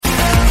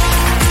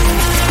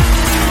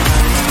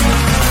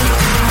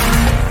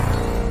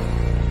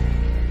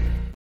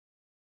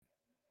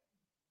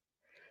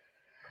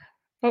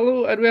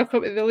Hello and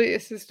welcome to the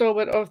latest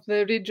instalment of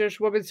the Rangers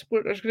Women's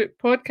Supporters Group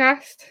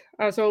podcast.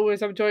 As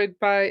always, I'm joined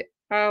by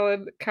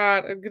Alan,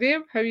 Car and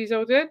Graham. How are you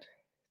all doing?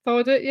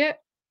 Thawed it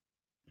yet?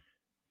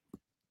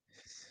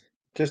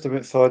 Just a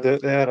bit thawed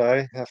out there,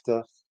 aye,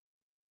 after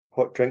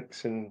hot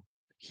drinks and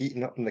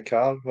heating up in the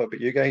car. What about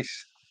you guys?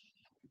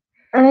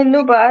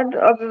 No bad,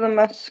 other than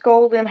my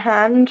scalding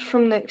hand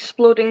from the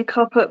exploding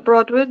cup at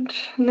Broadwood.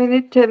 They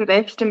need to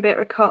invest in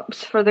better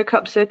cups for their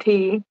cups of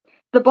tea.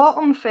 The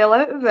bottom fell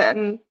out of it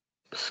and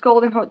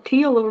scalding hot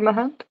tea all over my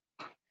hand.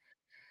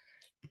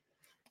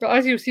 Well,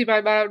 as you'll see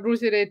by my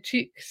rosy red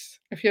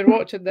cheeks, if you're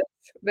watching this,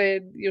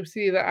 then you'll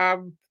see that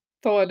I'm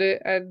thawing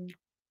it and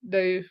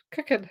now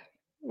cooking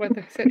with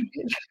a set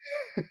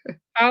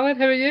Alan,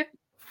 how are you?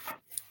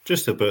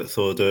 Just a bit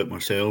thawed out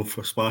myself.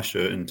 I splashed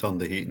out and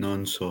turned the heating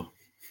on, so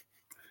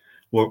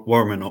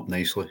warming up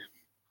nicely.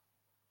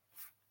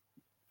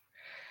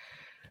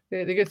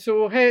 Very good.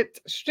 So we'll head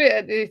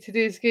straight into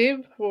today's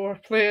game. We're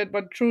playing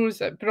Montrose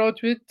at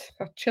Broadwood,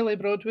 a chilly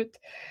Broadwood.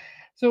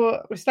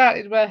 So we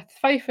started with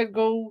Fife and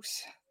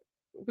goals,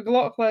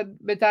 McLaughlin,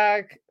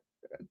 Medag,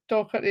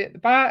 Docherty at the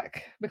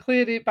back,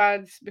 McCleary,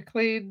 Bands,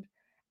 McLean,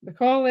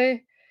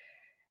 Macaulay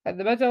in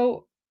the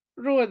middle,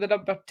 Rowe in the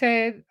number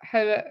 10,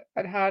 Howitt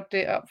and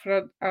Hardy up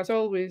front as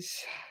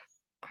always.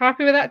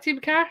 Happy with that team,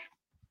 Car?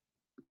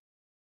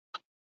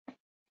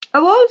 I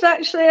was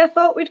actually. I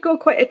thought we'd go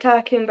quite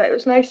attacking, but it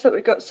was nice that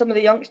we got some of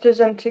the youngsters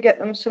in to get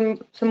them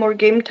some more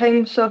game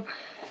time. So,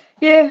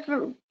 yeah,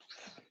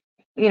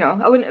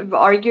 I wouldn't have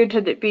argued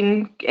had it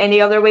been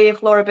any other way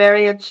if Laura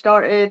Berry had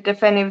started,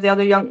 if any of the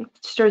other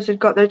youngsters had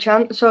got their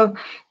chance. So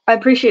I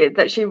appreciated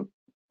that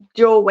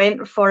Jo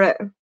went for it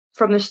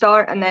from the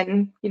start, and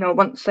then,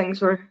 once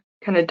things were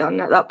kind of done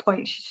at that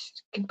point, she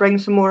could bring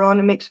some more on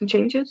and make some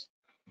changes.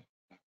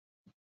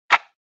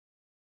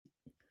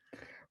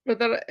 Were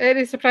there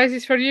any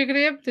surprises for you,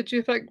 Graham? Did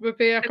you think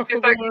maybe a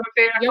couple more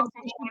youngsters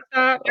would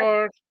start,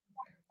 or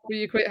were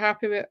you quite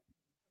happy with it?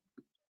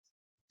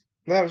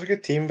 No, it was a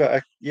good team,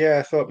 but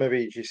I thought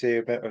maybe, as you say,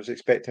 I was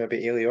expecting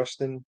maybe Ailey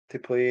Austin to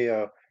play,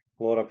 or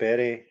Laura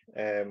Berry,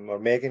 or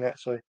Megan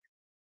actually.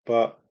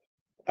 But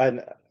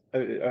and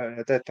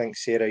I did think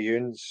Sarah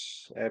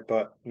Ewens,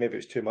 but maybe it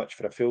was too much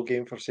for a full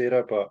game for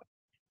Sarah. But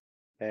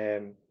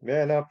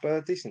but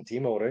a decent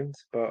team all round.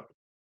 But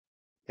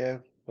yeah,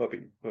 what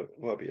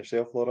about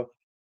yourself, Laura?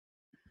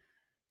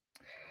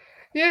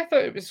 Yeah, I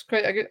thought it was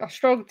quite a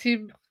strong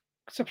team.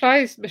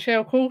 Surprised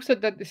Michelle Coulson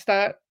didn't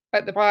start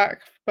at the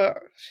back, but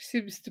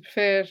Jo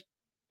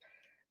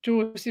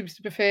seems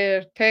to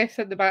prefer Tess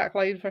in the back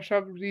line for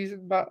some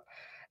reason. But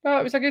no,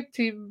 it was a good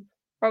team.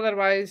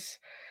 Otherwise,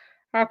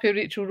 happy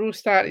Rachel Rose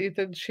started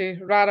and she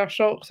ran her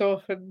socks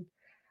off, and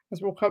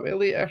as we'll come to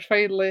later,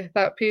 finally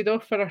that paid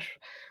off for her.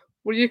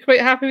 Were you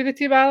quite happy with the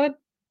team, Alan?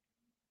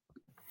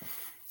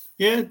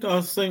 Yeah, I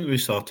think we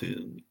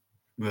started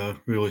with a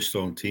really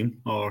strong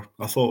team. Or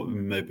I thought we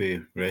maybe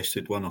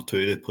rested one or two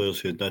of the players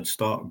who did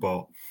start,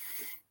 but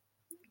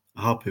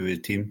happy with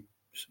the team.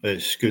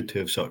 It's good to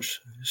have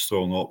such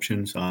strong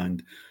options,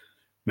 and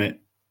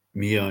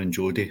Mia and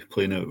Jodie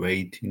playing out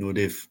wide.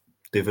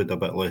 They've had a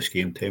bit less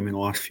game time in the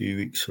last few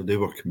weeks, so they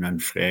were coming in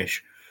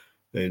fresh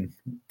and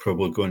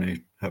probably going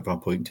to have a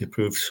point to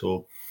prove.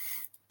 So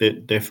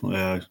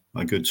definitely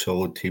a good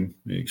solid team.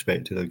 We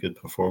expected a good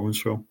performance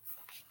from.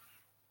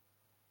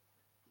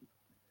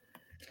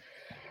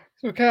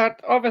 So, Kat,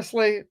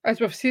 obviously,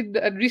 as we've seen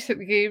in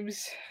recent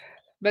games,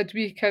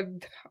 midweek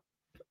and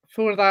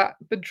for that,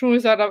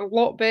 Montrose are a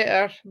lot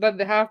better than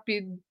they have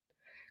been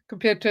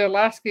compared to our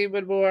last game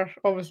when we were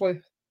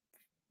obviously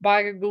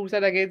banging goals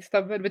in against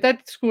them. And we did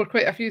score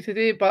quite a few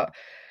today, but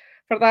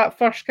for that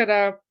first kind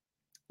of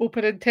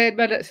opening 10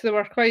 minutes, they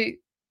were quite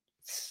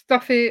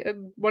stuffy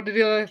and wouldn't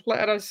really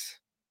letting us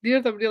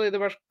near them, really. They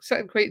were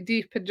sitting quite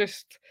deep and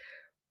just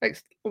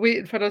like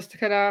waiting for us to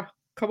kind of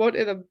come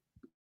onto them.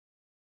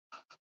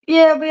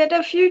 Yeah, we had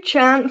a few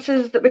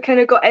chances that we kind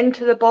of got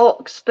into the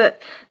box,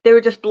 but they were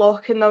just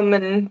blocking them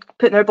and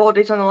putting their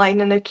bodies on the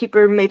line, and the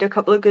keeper made a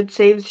couple of good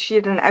saves. She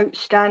had an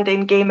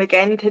outstanding game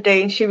again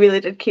today, and she really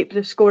did keep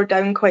the score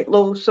down quite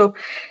low. So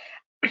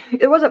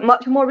there wasn't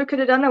much more we could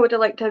have done. I would have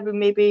liked to have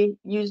maybe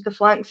used the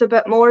flanks a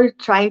bit more,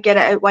 try and get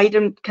it out wide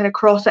and kind of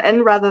cross it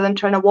in rather than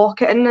trying to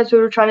walk it in as we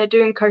were trying to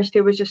do. And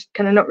Kirsty was just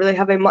kind of not really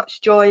having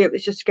much joy. It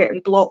was just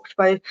getting blocked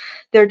by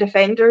their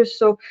defenders.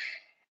 So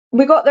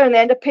we got there in the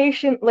end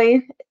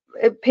patiently.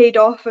 It paid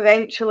off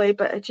eventually,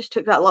 but it just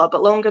took that a little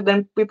bit longer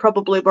than we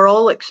probably were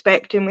all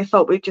expecting. We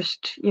thought we'd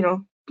just,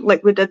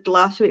 like we did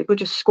last week, we'd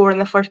just score in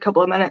the first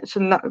couple of minutes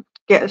and that would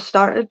get us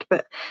started,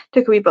 but it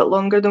took a wee bit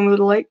longer than we would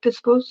have liked, I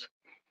suppose.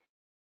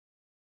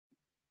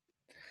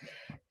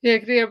 Yeah,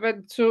 Graham,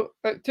 and so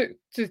it took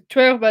to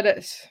 12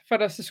 minutes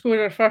for us to score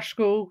our first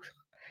goal,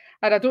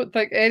 and I don't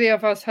think any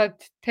of us had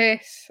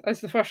Tess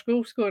as the first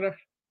goal scorer.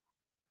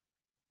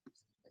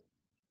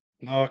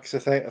 No,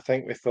 because I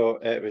think we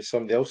thought it was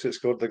somebody else that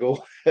scored the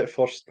goal at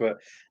first, and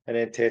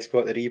then Tess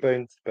got the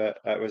rebound. But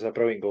it was a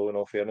brilliant goal in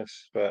all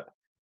fairness. But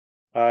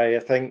I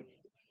think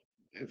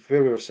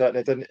where we were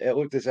sitting, it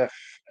looked as if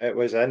it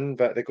was in,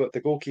 but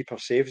the goalkeeper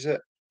saves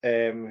it.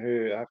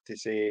 Who I have to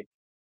say,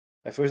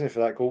 if it wasn't for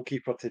that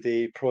goalkeeper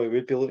today, probably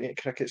would be looking at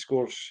cricket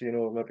scores,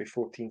 maybe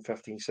 14,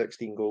 15,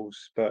 16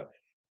 goals. But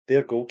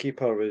their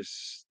goalkeeper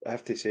was, I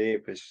have to say,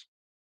 it was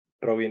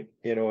brilliant,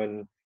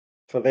 and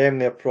for them,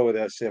 they're probably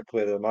their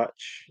player of the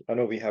match. I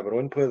know we have our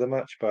own player of the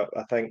match, but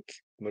I think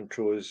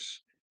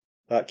Montrose,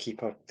 that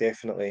keeper,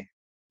 definitely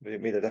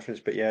made a difference.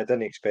 But yeah, I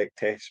didn't expect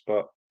Tess,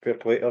 but fair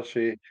play to her,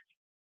 she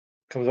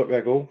comes up with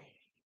a goal.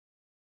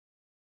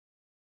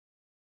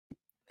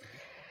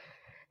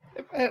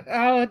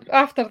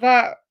 After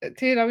that, it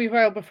took a wee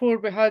while before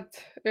we had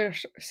our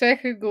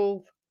second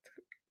goal,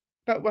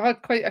 but we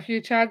had quite a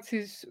few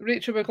chances.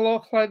 Rachel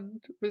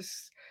McLaughlin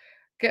was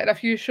getting a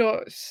few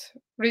shots.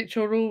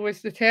 Rachel Rowe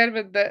was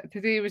determined that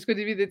today was going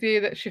to be the day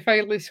that she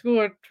finally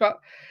scored, but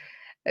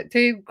it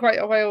took quite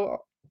a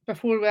while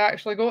before we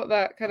actually got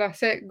that kind of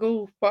second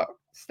goal, but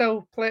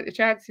still plenty of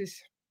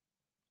chances.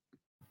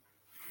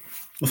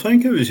 I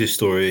think it was the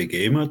story of the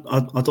game.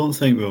 I don't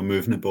think we were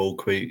moving the ball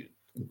quite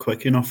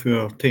quick enough. We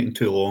were taking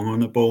too long on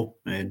the ball,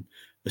 and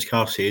as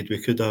Carl said,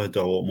 we could have had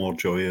a lot more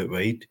joy out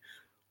wide.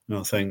 And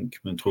I think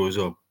Montrose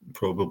are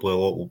probably a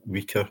lot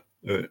weaker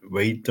out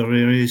wider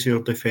areas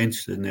of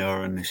defence than they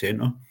are in the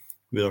centre.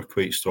 We are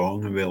quite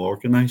strong and well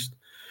organised,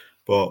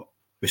 but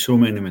with so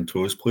many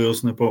Montrose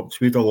players in the box,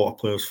 we had a lot of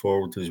players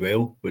forward as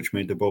well, which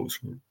made the box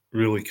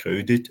really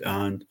crowded.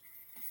 And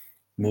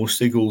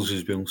most of the goals,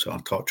 as we'll sort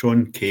of touch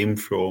on, came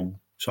from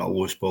sort of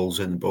loose balls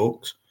in the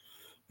box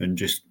and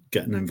just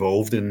getting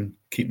involved in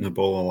keeping the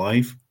ball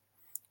alive.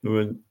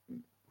 There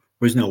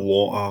wasn't a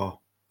lot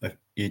of,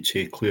 you'd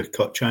say,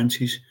 clear-cut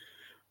chances.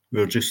 We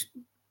were just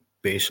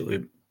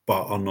basically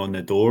battering on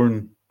the door,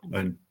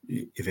 and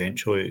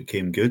eventually it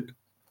came good.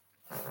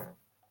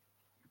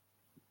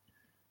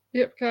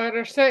 Yep,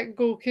 our second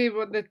goal came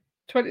on the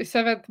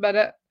 27th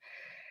minute.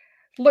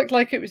 Looked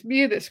like it was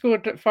me that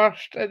scored at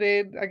first, and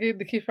then again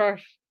the keeper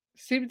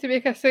seemed to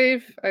make a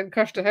save, and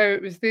Kirsty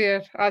Howitt was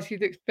there, as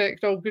you'd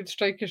expect all good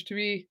strikers to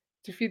be,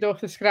 to feed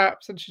off the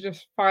scraps, and she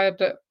just fired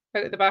it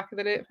out at the back of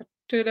the net for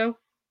 2-0.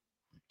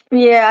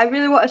 Yeah, I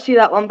really want to see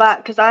that one back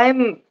because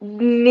I'm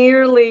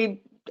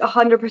nearly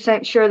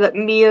 100% sure that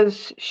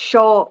Mia's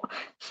shot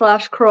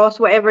 / cross,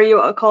 whatever you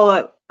want to call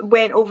it,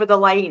 went over the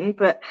line,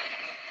 but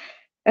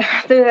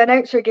the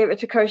announcer gave it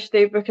to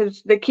Kirsty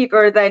because the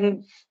keeper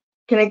then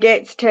kind of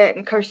gets to it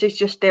and Kirsty's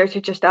just there to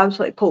just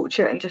absolutely poach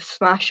it and just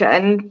smash it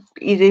in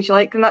easy as you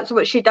like, and that's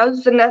what she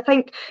does. And I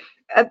think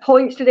at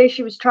points today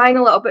she was trying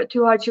a little bit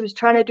too hard. She was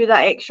trying to do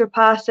that extra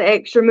pass, that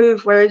extra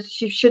move, whereas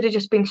she should have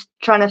just been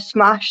trying to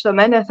smash them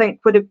in. I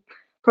think would have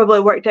probably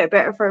worked out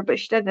better for her, but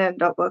she did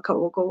end up with a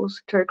couple of goals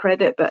to her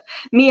credit. But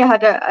Mia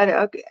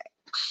had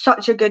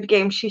such a good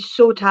game. She's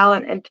so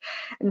talented,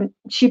 and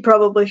she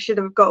probably should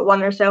have got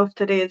one herself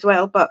today as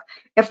well. But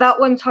if that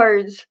one's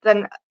hers,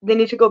 then they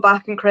need to go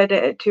back and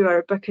credit it to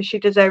her because she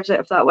deserves it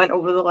if that went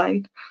over the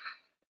line.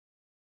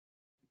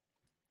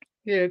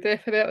 Yeah,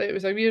 definitely. It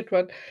was a weird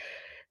one.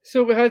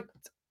 So we had,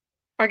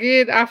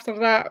 again, after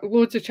that,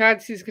 loads of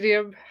chances,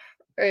 Graham.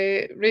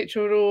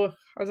 Rachel Rowe,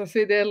 as I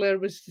said earlier,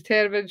 was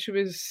determined. She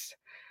was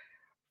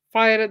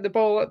firing the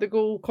ball at the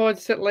goal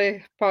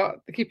constantly, but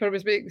the keeper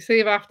was making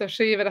save after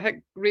save, and I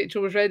think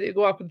Rachel was ready to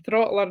go up and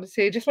throttle her and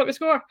say, just let me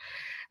score.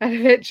 And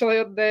eventually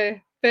on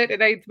the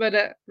 39th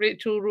minute,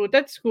 Rachel Rowe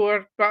did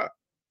score, but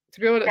to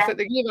be honest, at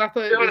the game, I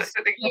thought it was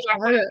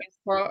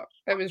but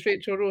it was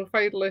Rachel Rowe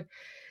finally.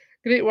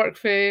 Great work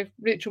for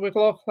Rachel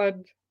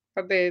McLaughlin,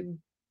 and then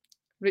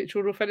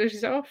Rachel Rowe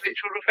finishes it off.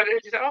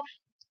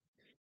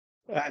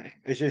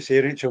 As you say,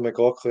 Rachel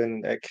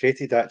McLaughlin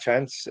created that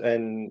chance,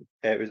 and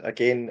it was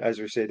again, as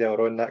we said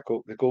earlier on,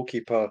 the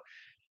goalkeeper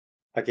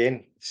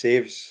again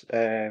saves,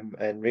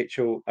 and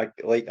Rachel,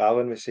 like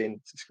Alan was saying,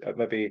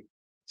 maybe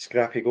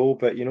scrappy goal,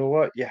 but you know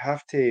what? You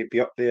have to be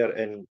up there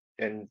and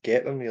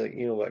get them,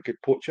 like a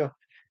good poacher.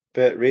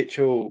 But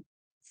Rachel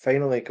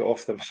finally got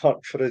off the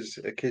mark for us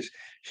because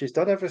she's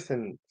done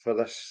everything for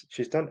this.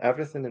 She's done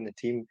everything in the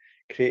team,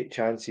 create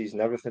chances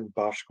and everything,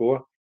 bar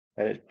score.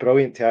 And it's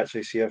brilliant to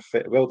actually see her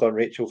fit. Well done,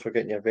 Rachel, for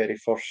getting your very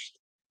first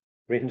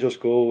Rangers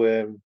goal.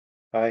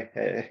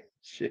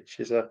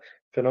 She's a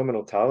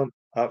phenomenal talent,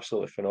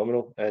 absolutely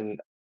phenomenal, and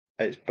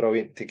it's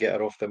brilliant to get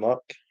her off the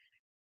mark.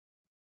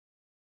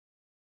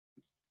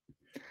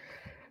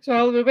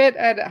 So we went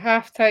in at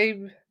half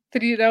time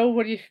 3-0.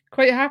 Were you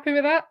quite happy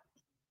with that?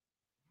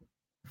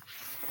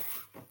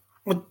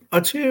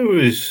 I'd say I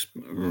was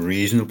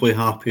reasonably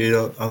happy.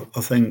 I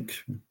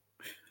think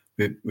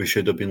we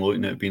should have been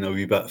looking at being a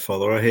wee bit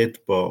further ahead,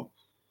 but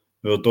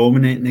we were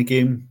dominating the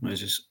game.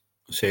 As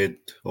I said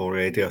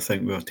already, I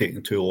think we were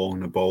taking too long on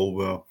the ball.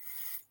 We were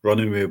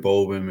running with the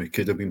ball when we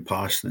could have been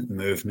passing it and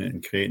moving it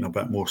and creating a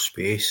bit more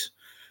space.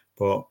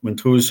 But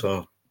Montrose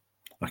are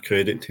a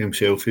credit to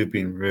himself. He'd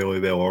been really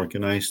well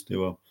organised. They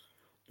were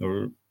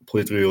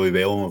played really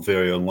well and were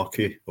very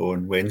unlucky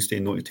on Wednesday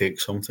not to take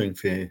something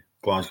for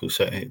Glasgow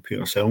City at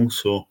Petershill.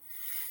 So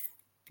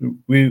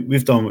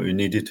we've done what we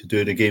needed to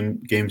do. The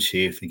game's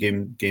safe. The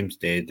game's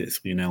dead. It's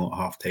 3-0 at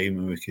half time,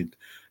 and we could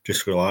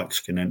just relax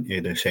going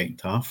into the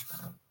second half.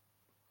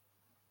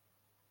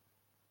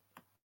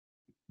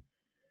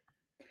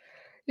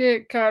 Yeah,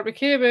 Car, we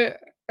came out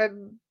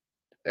and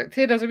it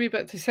took us a wee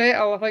bit to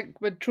settle. I think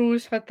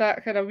Montrose had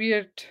that kind of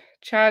weird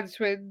chance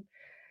when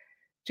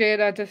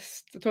Jenna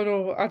just I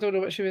don't know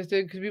what she was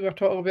doing because we were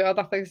talking about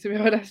other things to be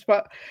honest,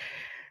 but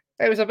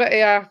it was a bit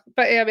of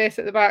a mess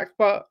at the back,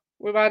 but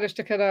we managed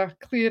to kind of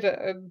clear it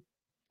and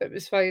it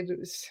was fine.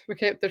 We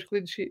kept their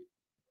clean sheet.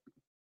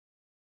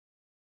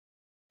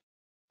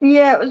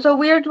 Yeah, it was a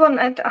weird one.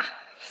 I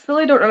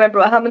fully don't remember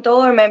what happened.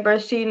 All I remember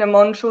is seeing a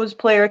Montrose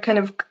player kind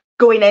of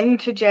going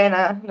into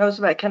Jenna, and I was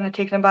a bit kind of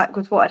taken aback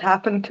with what had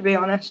happened, to be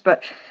honest.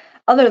 But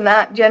other than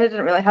that, Jenna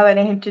didn't really have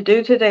anything to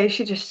do today.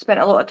 She just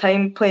spent a lot of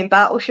time playing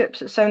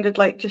battleships. It sounded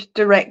like just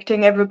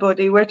directing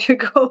everybody where to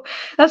go.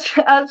 That's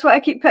what I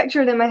keep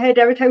picturing in my head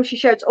every time she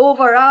shouts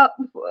over, up,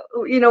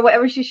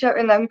 whatever she's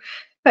shouting. I'm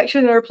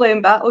picturing her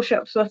playing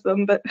battleships with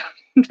them, but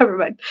never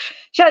mind.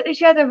 She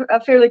had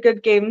a fairly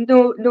good game.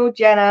 No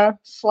Jenna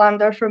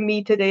slander from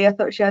me today. I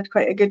thought she had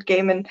quite a good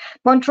game. And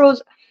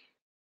Montrose,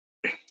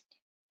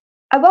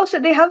 I will say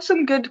they have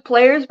some good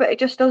players, but it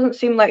just doesn't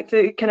seem like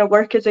they kind of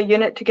work as a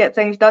unit to get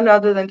things done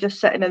rather than just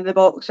sitting in the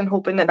box and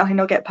hoping that nothing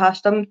will get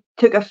past them.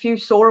 Took a few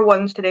sore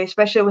ones today,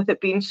 especially with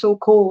it being so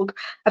cold.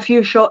 A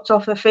few shots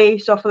off the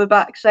face, off of the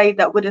backside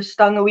that would have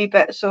stung a wee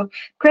bit. So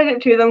credit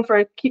to them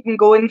for keeping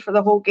going for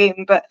the whole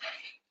game, but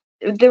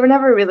they were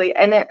never really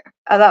in it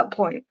at that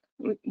point.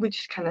 We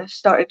just kind of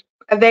started.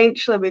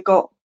 Eventually we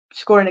got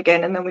scoring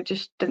again, and then we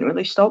just didn't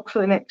really stop for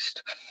the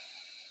next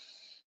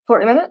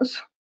 40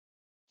 minutes.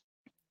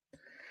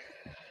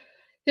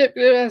 Yep,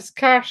 as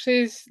Car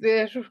says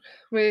there,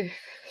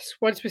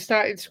 once we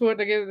started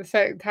scoring again in the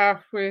second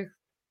half, we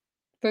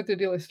didn't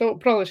really stop.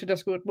 Probably should have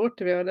scored more,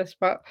 to be honest,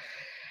 but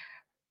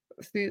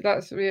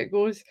that's the way it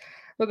goes.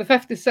 On the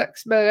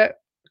 56th minute,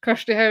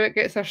 Kirsty Howitt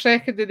gets her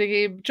second in the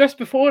game. Just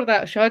before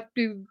that, she had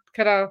been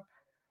kind of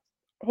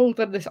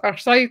holding our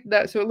side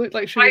net, so it looked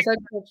like she was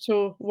injured.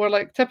 So we're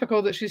like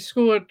typical that she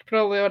scored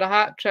probably on a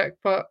hat trick,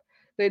 but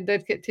then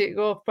did get taken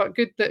off. But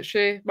good that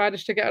she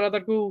managed to get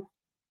another goal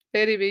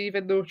anyway,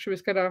 even though she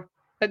was kind of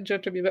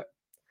injured a wee bit.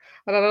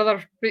 And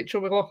another Rachel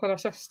McLaughlin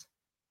assist.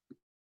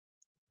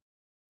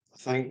 I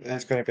think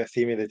that's going to be a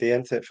theme of the day,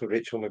 isn't it, for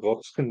Rachel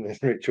McLaughlin and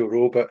Rachel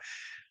Rowe, but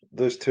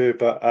those two.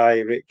 But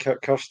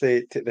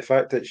Kirsty, the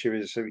fact that she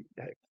was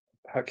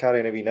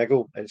carrying a wee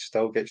niggle and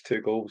still gets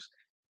 2 goals,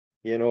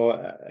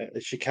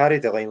 she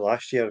carried the line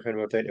last year when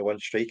we were down to one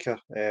striker,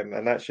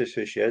 and that's just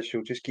who she is.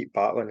 She'll just keep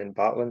battling and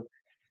battling.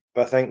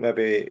 But I think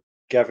maybe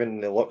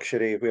given the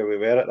luxury where we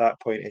were at that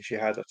point and she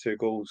had her 2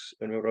 goals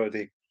and we were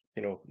already,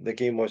 the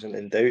game wasn't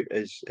in doubt,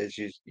 as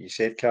you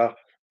said, Car.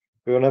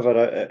 We were never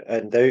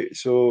in doubt,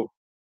 so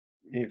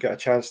you've got a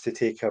chance to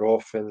take her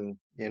off and,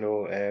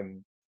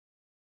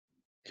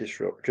 just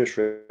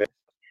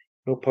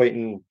no point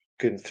in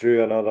going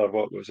through another,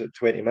 what was it,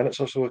 20 minutes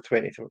or so,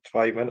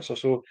 25 minutes or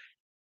so.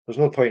 There's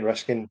no point in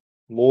risking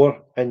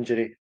more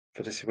injury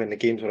for this when the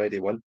game's already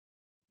won.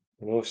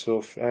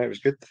 So it was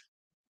good.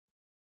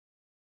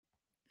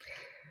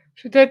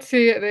 She did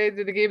say at the end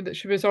of the game that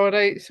she was all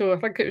right, so I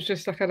think it was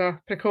just a kind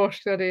of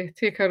precautionary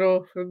take her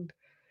off, and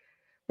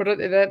we're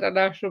into the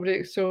international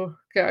break, so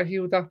get her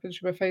healed up and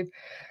she'll be fine.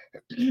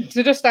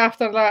 So just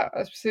after that,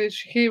 as we said,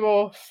 she came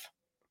off.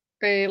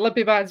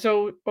 Libby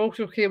Manziel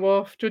also came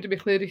off. Jodie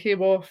McCleary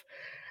came off,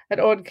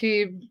 and on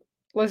came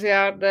Lizzie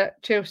Arnott,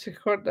 Chelsea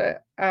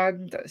Cornett,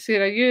 and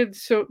Sarah Ewan.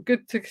 So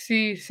good to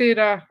see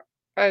Sarah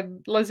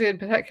and Lizzie in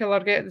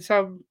particular getting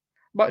some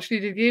much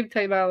needed game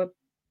time, Alan.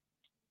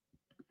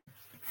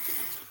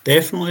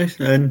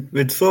 Definitely, and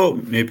we'd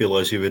thought maybe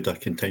Lizzie would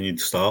have continued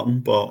starting,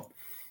 but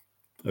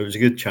it was a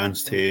good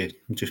chance to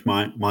just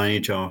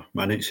manage her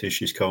minutes as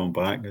she's coming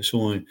back. It's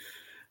only,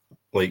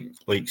 like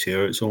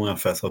Sarah, it's only her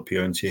 5th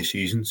appearance this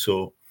season,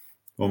 so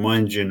we're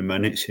managing the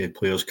minutes of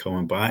players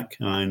coming back,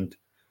 and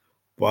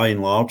by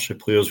and large, the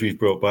players we've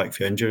brought back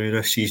for injury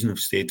this season have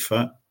stayed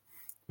fit.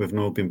 We've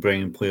not been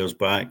bringing players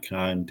back,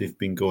 and they've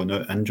been going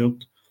out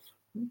injured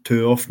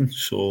too often,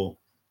 so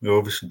we're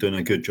obviously doing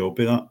a good job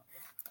of that.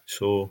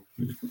 So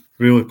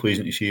really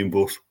pleasing to see them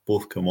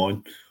both come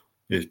on.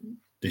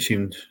 They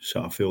seem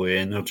sort of full of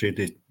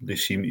energy. They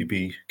seem to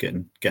be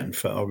getting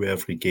fitter with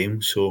every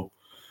game. So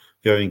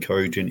very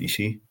encouraging to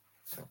see.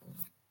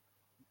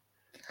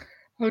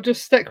 I'll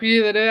just stick with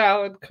you there,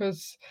 Alan,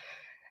 because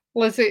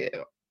Lizzie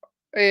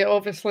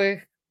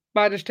obviously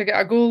managed to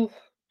get a goal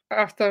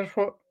after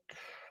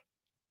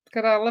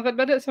kind of 11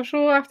 minutes or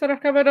so after her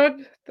coming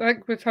on. I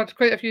think we've had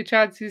quite a few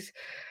chances.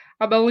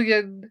 A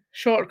million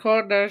short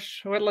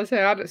corners when Lizzie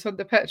Arnott's on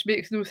the pitch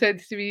makes no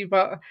sense to me,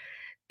 but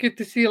good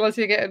to see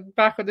Lizzie getting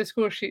back on the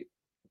score sheet.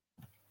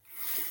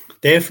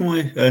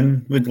 Definitely,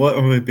 and we'd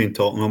literally been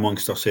talking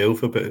amongst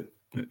ourselves about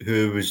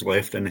who was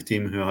left in the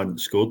team who hadn't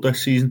scored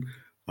this season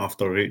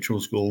after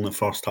Rachel's goal in the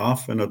first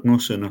half, and I'd no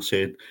sooner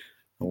said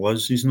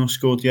Lizzie's not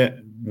scored yet,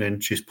 and then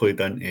she's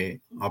played into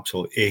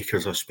absolute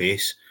acres of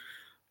space,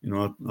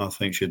 I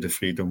think she had the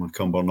freedom of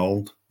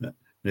Cumbernauld,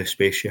 the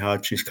space she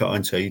had. She's cut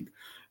inside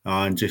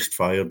and just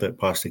fired it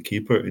past the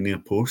keeper to near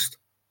post.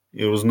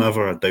 There was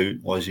never a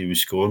doubt Lizzie was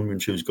scoring when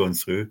she was going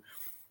through.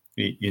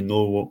 You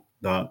know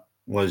that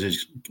Liz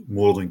is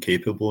more than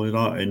capable of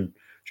that, and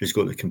she's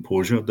got the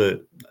composure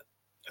that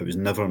it was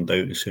never in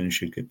doubt as soon as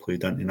she got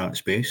played into that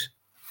space.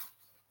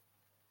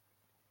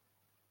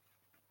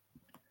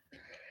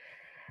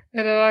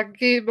 In a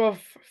game of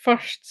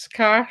firsts,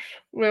 Car,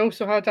 we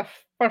also had a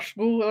first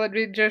goal in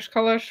Rangers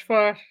colours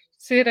for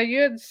Sarah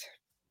Ewens.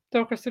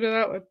 Talk us through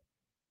that one.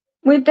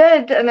 We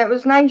did, and it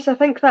was nice. I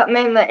think that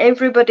meant that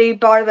everybody,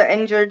 bar the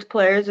injured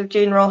players of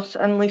Jane Ross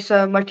and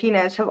Lisa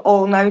Martinez, have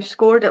all now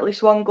scored at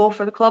least one goal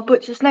for the club,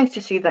 which is nice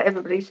to see that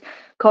everybody's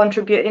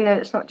contributing and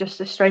it's not just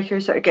the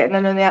strikers that are getting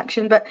in on the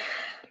action. But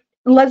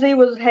Lizzie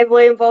was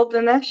heavily involved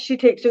in this. She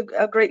takes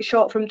a great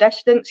shot from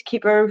distance,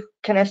 keeper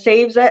kind of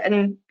saves it,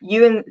 and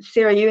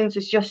Sarah Ewens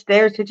is just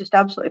there to just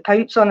absolutely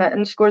pounce on it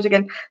and scores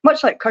again,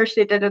 much like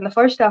Kirsty did in the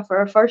first half for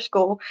her first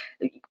goal.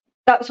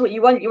 That's what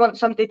you want. You want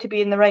somebody to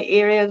be in the right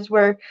areas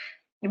where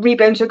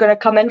rebounds are going to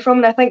come in from,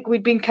 and I think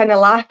we'd been kind of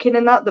lacking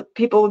in that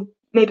people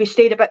maybe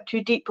stayed a bit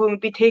too deep when we'd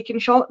be taking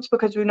shots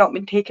because we've not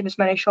been taking as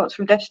many shots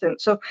from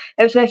distance. So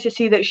it was nice to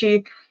see that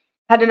she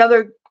had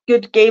another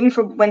good game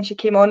from when she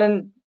came on,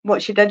 and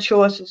what she did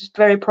show us is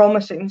very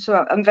promising.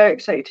 So I'm very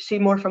excited to see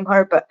more from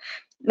her, but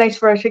nice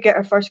for her to get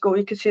her first goal.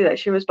 You could see that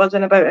she was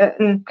buzzing about it,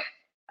 and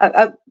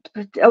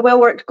a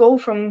well-worked goal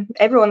from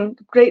everyone.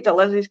 Great that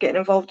Lizzie's getting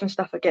involved and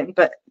stuff again.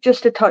 But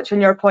just to touch on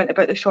your point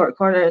about the short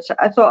corners,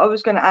 I thought I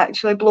was going to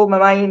actually blow my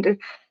mind.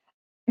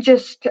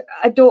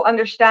 I don't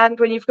understand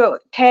when you've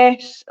got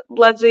Tess,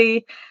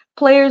 Lizzie,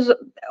 players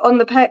on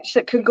the pitch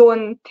that can go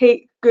and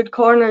take good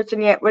corners,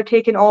 and yet we're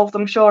taking all of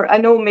them short. I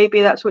know maybe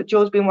that's what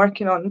Joe's been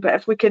working on, but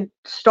if we could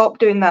stop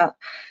doing that,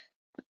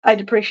 I'd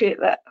appreciate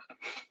that.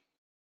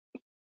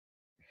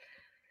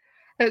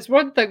 It's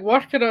one thing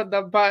working on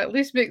them, but at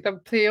least make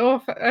them play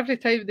off. Every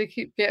time they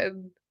keep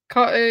getting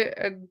cut out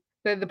and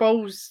then the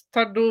ball's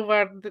turned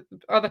over, the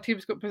other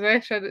team's got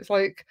possession, it's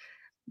like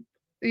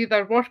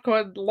either work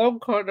on long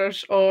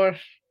corners or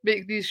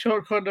make these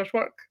short corners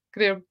work,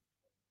 Graham.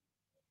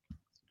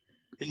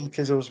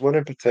 Because there was one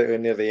in particular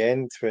near the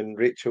end when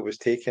Rachel was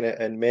taking it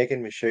and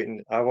Megan was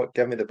shouting,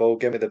 give me the ball,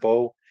 give me the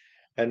ball.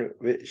 And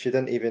she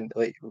didn't even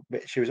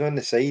she was on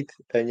the side,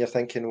 and you're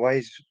thinking,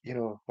 why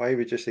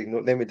we just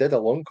ignore? Then we did a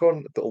long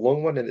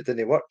one, and it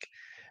didn't work.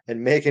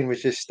 And Megan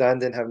was just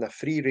standing having a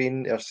free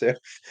rein herself.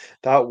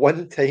 That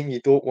one time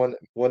you don't want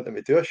them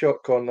to do a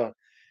shot corner,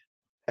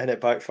 and it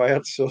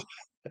backfired. So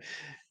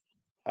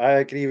I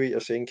agree with what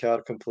you're saying,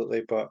 Car,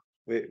 completely. But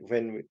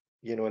when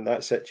in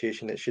that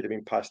situation, it should have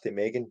been passed to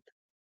Megan.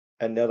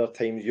 And the other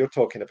times you're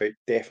talking about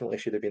definitely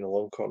should have been a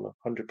long corner,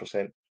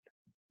 100%.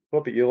 What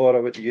about you, Laura?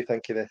 What do you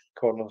think of the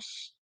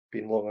corners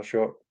being long or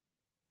short?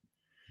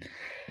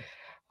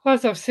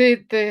 As I've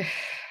said,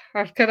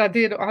 I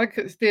think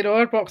it's doing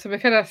our box, and we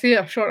kind of see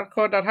a short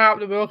corner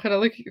happening. We all kind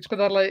of look at each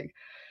other like,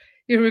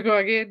 here we go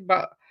again.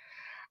 But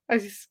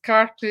as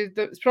Car said,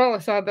 it's probably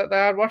sad that they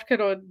are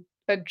working on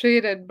and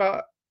training,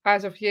 but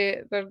as of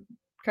yet, they're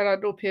kind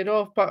of no paying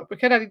off. But we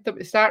kind of need them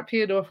to start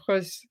paying off,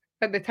 because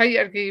in the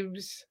tighter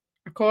games,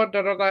 a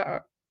corner or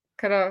that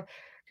kind of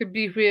can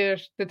be where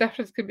the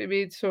difference can be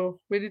made. So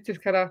we need to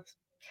kind of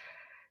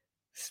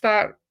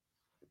start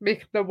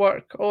making them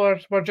work, or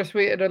we're just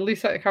waiting on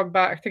Lisa to come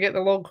back to get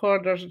the long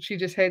corners and she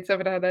just heads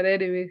everything in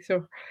anyway.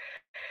 So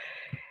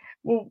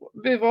we'll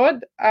move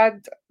on.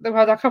 And they've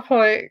had a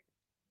couple of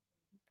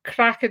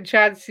cracking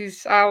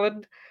chances,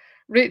 Alan.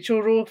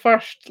 Rachel Rowe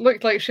first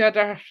looked like she had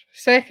her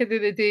second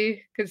of the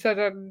day,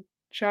 considering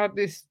she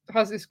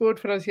hasn't scored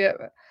for us yet.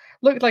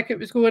 Looked like it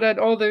was going in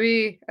all the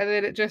way, and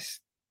then it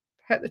just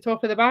hit the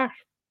top of the bar.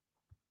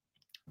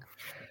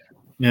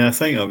 Yeah, I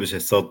think that was the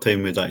third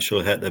time we'd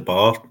actually hit the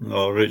bar.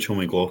 Rachel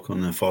McLaughlin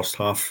in the first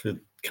half had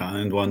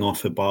cannoned one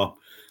off the bar.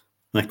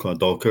 Nicola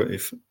Docherty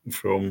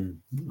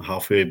from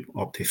halfway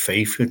up to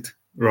Fife had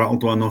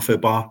rattled one off the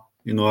bar.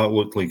 That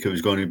looked like it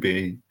was going to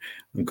be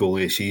a goal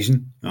of the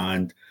season.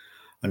 And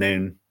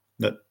then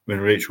when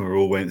Rachel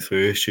Rowe went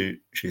through,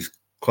 she's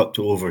clipped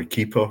it over a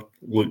keeper.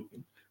 Look,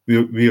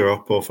 we were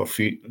up off our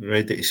feet,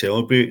 ready to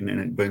celebrate, and then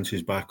it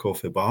bounces back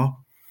off the bar.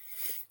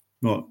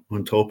 Not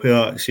on top of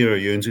that, Sarah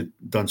Ewens had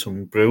done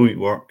some brilliant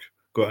work,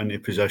 got into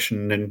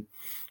position, then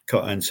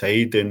cut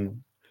inside,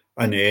 and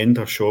in the end,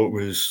 her shot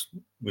was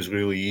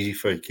really easy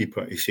for a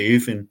keeper to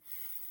save. And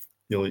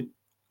I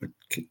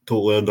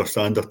totally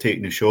understand her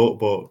taking the shot,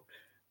 but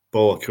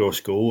ball across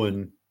goal,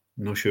 and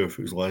I'm not sure if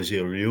it was Lizzie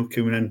or Rio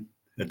coming in,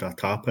 had a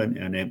tap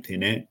into an empty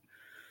net.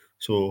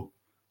 So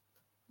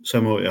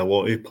similar to a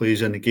lot of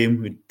plays in the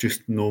game, we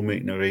just not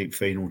making the right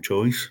final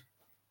choice.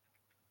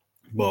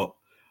 But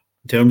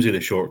in terms of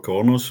the short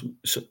corners,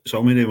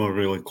 some of them were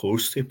really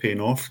close to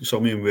paying off.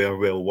 Some of them were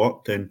well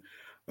worked, and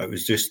it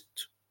was just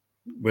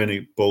when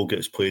a ball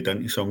gets played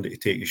into somebody to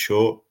take a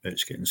shot,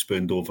 it's getting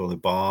spooned over the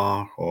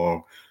bar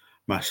or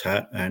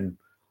miss-hit, and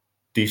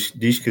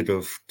these could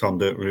have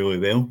turned out really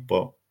well.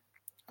 But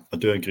I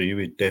do agree,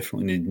 we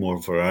definitely need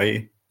more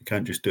variety. You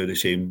can't just do the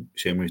same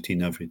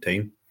routine every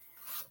time.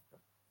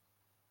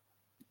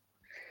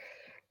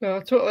 No, I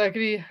totally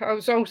agree. I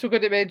was also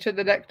going to mention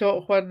the Nick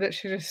Dock one that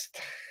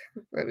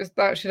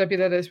that should have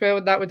been in as well,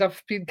 and that would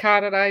have been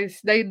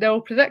Karen-I's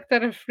 9-0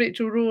 predictor if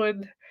Rachel Rowe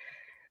and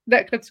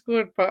Nick had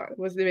scored, but it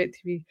wasn't meant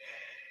to be.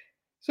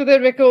 So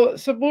then we got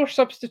some more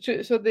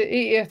substitutes on the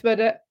 80th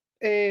minute.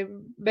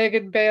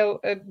 Megan Bell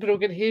and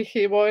Brogan Hay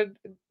came on.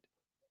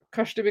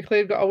 Kirsty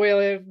McLean got a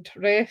well-earned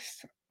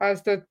rest,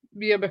 as did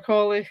Mia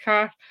McCauley.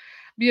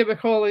 Mia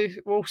McCauley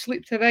will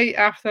sleep tonight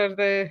after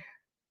the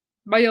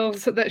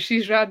miles that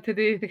she's ran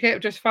today. They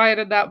kept just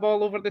firing that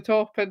ball over the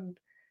top and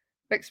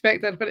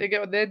expecting her to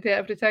get on the end of it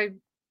every time.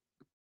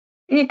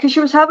 Yeah, because she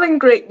was having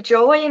great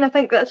joy, and I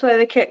think that's why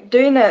they kept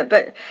doing it.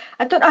 But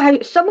I don't know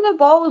how some of the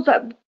balls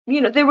that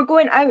they were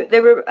going out. They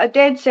were a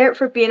dead cert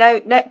for being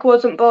out. Nick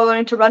wasn't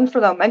bothering to run for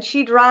them, and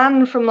she'd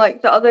ran from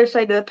like the other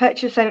side of the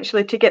pitch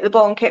essentially to get the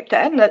ball and kept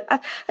it in. I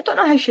don't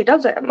know how she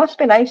does it. It must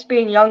be nice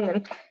being young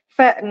and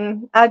fit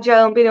and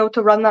agile and being able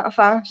to run that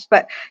fast.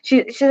 But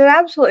she's an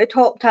absolutely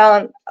top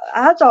talent,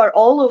 as are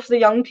all of the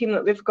young team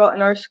that we've got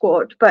in our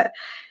squad. But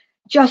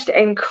just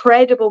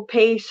incredible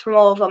pace from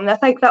all of them. And I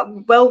think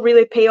that will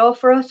really pay off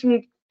for us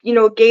in,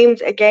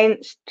 games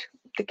against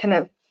the kind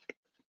of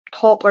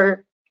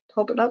topper,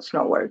 that's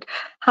not a word,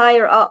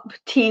 higher up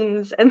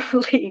teams in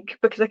the league,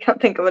 because I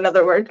can't think of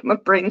another word. My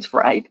brain's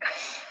fried.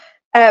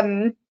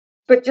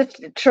 But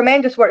just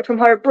tremendous work from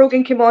her.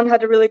 Brogan came on,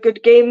 had a really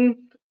good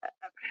game.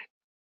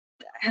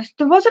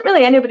 There wasn't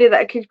really anybody that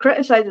I could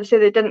criticise and say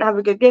they didn't have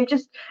a good game.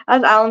 Just,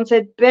 as Alan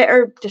said,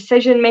 better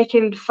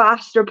decision-making,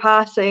 faster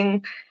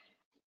passing.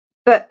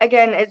 But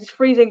again, it's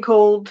freezing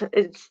cold,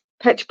 it's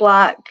pitch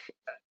black,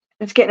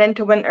 it's getting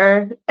into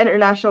winter,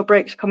 international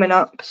breaks coming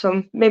up,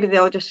 so maybe they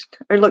all just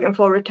are looking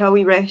forward to a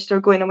wee rest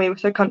or going away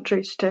with their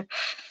countries to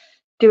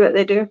do what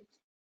they do.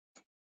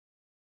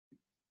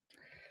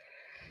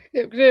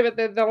 Yeah, great. But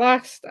then the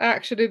last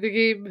action in the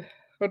game,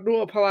 or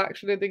notable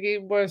action in the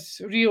game,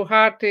 was Rio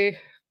Hardy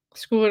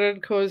scoring,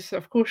 because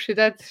of course she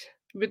did. It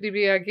wouldn't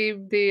be a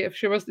game day if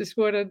she wasn't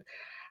scoring.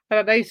 And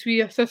a nice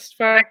wee assist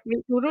for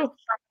Rachel Rowe.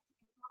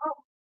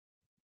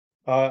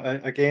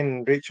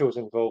 Again, Rachel's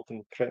involved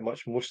in pretty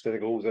much most of the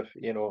goals,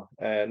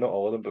 not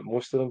all of them, but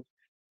most of them.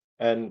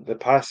 And the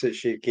pass that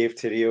she gave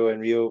to Rio,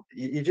 and Rio,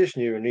 you just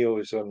knew when Rio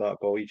was on that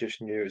ball, you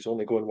just knew it was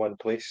only going one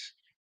place.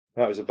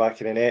 That was the back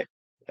of the net.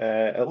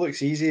 It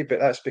looks easy, but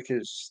that's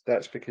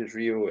because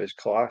Rio is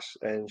class,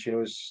 and she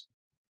knows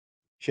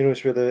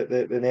where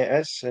the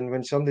net is. And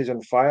when somebody's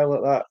on fire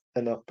like that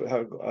and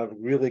a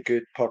really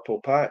good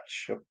purple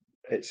patch,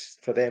 it's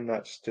for them,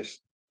 that's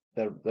just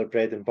their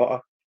bread and butter.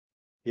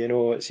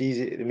 It's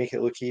easy to make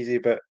it look easy,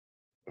 but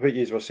what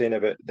you were saying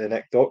about the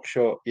Nick Dock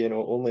shot,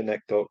 only Nick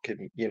Dock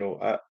can,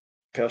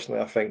 personally,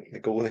 I think the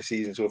goal of the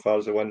season so far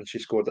is the one she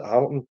scored at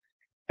Hamilton.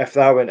 If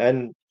that went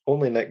in,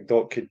 only Nick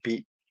Dock could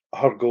beat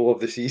her goal of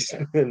the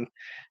season. And,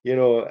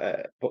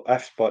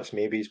 ifs, buts,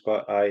 maybes,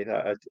 but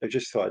I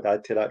just thought I'd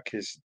add to that,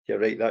 because you're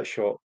right, that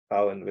shot,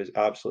 Alan, was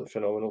absolutely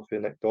phenomenal for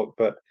Nick Dock.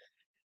 But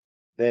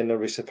then are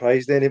we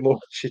surprised anymore?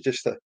 She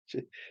just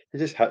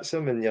hits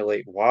him, and you're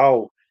like,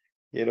 wow.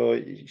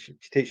 She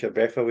takes your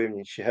breath away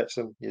when she hits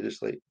him. You're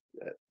just like,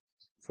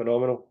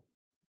 phenomenal.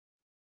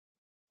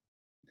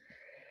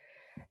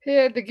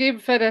 Yeah, the game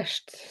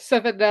finished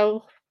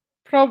 7-0.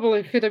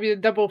 Probably could have been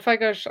double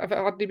figures if it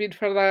hadn't been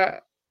for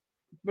that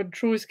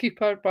Montrose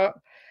keeper, but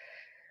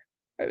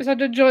it was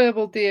an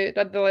enjoyable day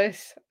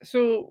nonetheless.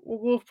 So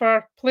we'll go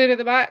for player of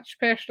the match.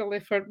 Personally,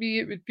 for me,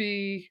 it would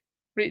be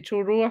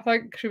Rachel Rowe. I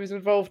think she was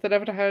involved in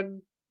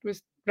everything,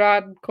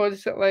 ran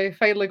constantly,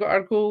 finally got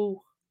her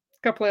goal,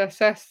 a couple of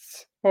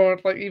assists, or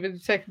like even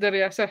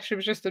secondary assists. She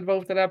was just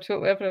involved in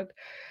absolutely everything.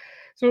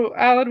 So,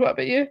 Alan, what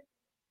about you?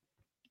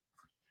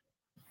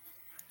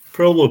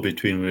 Probably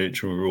between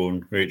Rachel Rowe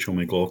and Rachel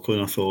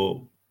McLaughlin. I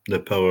thought the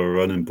power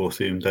running both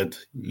of them did,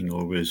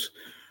 was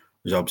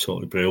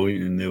absolutely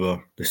brilliant, and they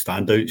were the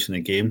standouts in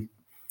the game.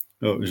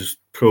 It was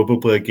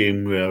probably a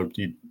game where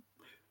you'd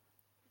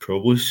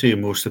probably say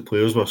most of the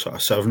players were sort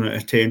of 7 out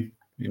of 10.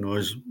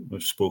 As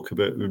we've spoke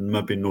about, we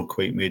maybe not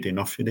quite made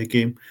enough of the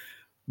game,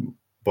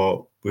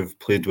 but we've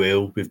played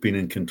well, we've been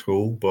in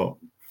control. But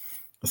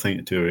I think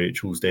the two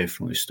Rachels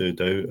definitely stood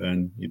out,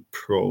 and you'd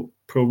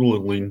probably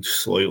lean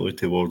slightly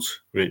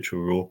towards Rachel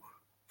Rowe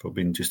for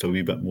being just a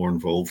wee bit more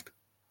involved.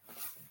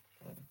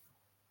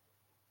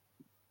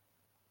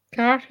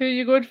 Car, who are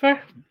you going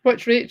for?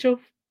 Which Rachel?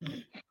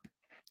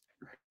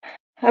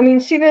 I mean,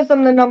 seeing as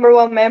I'm the number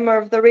one member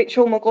of the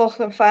Rachel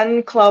McLaughlin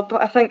fan club,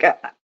 I think it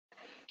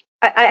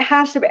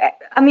has to be.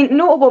 I mean,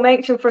 notable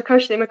mention for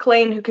Kirsty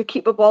McLean, who could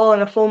keep a ball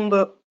in a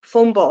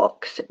phone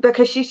box,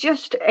 because she's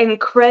just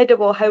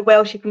incredible how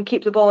well she can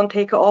keep the ball and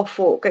take it off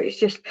folk. It's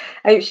just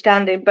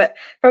outstanding. But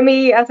for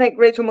me, I think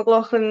Rachel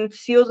McLaughlin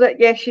seals it.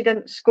 Yes, she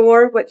didn't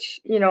score,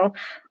 which,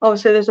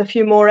 obviously there's a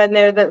few more in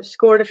there that have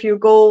scored a few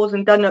goals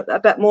and done a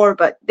bit more,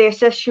 but the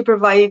assists she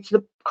provides,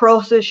 the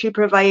crosses she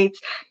provides,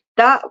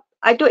 that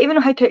I don't even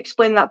know how to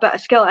explain that bit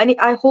of skill.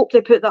 I hope they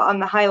put that on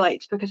the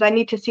highlights, because I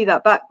need to see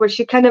that back, where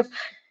she kind of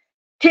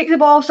takes the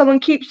ball, someone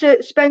keeps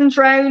it, spins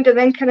round, and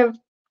then kind of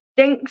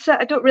dinks it.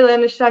 I don't really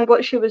understand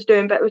what she was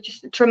doing, but it was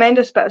just a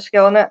tremendous bit of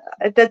skill. And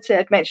I did say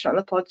I'd mention it on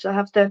the pod, so I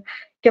have to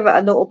give it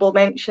a notable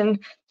mention.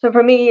 So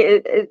for me,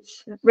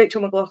 it's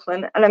Rachel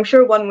McLaughlin, and I'm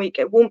sure one week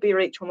it won't be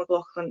Rachel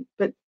McLaughlin,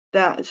 but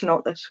that is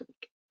not this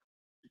week.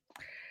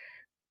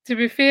 To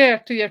be fair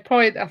to your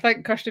point, I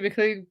think Kirsty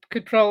McLean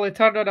could probably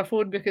turn on a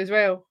phone book as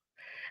well.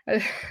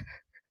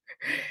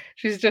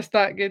 She's just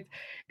that good.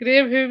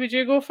 Graham, who would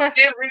you go for?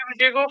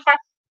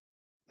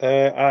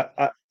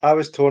 I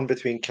was torn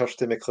between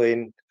Kirsty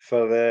McLean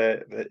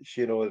for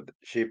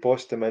she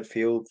bossed the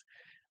midfield,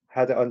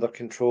 had it under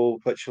control,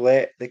 which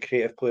let the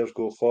creative players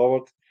go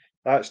forward.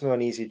 That's not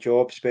an easy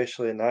job,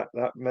 especially in that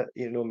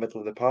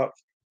middle of the park.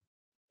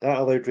 That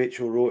allowed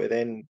Rachel Rowe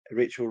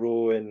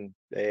and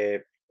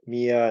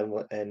Mia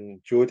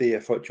and Jodie. I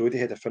thought Jodie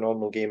had a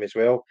phenomenal game as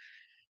well.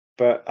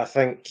 But I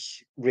think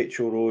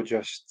Rachel Rowe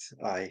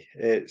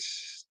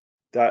it's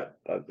that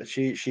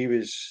she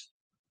was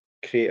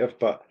creative,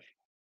 but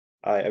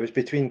it was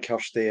between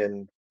Kirsty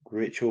and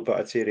Rachel, but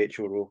I'd say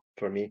Rachel Rowe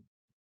for me.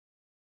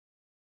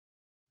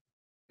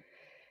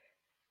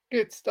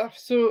 Good stuff.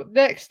 So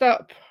next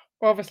up,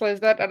 obviously, is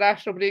the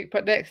international break,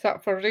 but next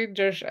up for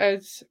Rangers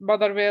is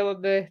Motherwell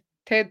on the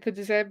 10th of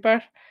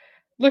December.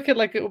 Looking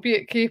like it will be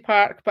at K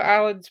Park, but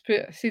Alan's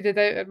seeded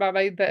out in my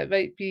mind that it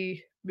might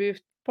be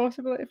moved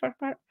possibly to Fir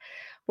Park.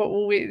 But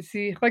we'll wait and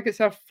see. I think it's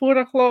a 4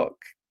 o'clock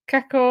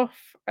kickoff,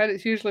 and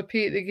it's usually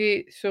pay at the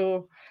gate,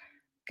 so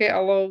get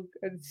along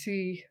and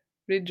see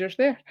Rangers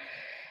there.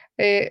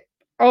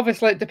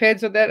 Obviously, it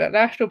depends on the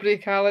international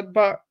break, Alan,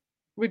 but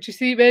would you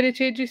see many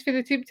changes for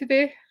the team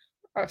today?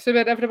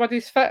 Assuming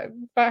everybody's fit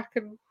and back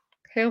and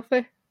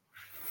healthy.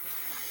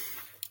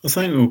 I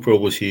think we'll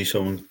probably see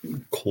someone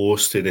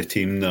close to the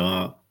team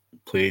that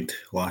played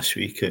last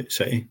week at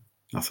City.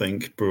 I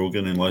think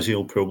Brogan and Lizzie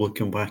will probably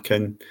come back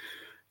in.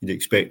 You'd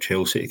expect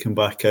Chelsea to come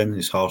back in,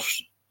 as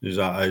harsh as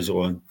that is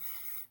on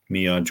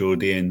Mia,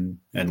 Jodie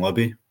and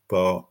Libby.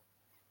 But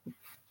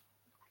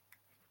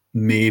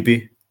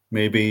maybe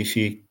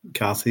see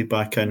Cathy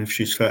back in if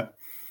she's fit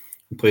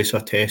and place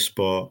a Tess,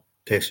 but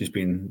Tess has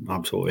been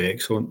absolutely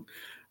excellent.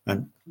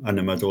 And in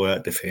the middle of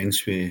that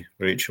defence with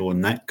Rachel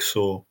and Nick,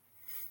 so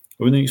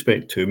I wouldn't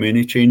expect too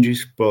many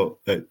changes, but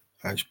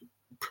it's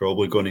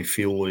probably going to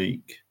feel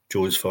like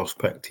Joe's first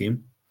pick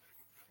team.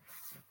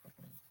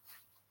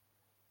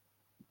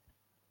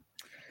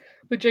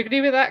 Would you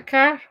agree with that,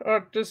 Car?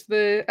 Or does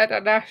the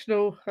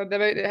international and the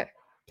amount of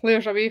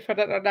players away for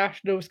the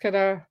internationals kind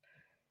of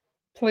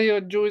play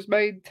on Joe's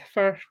mind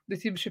for the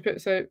team she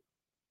puts out?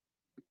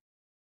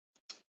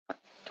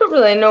 Don't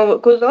really know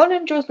what goes on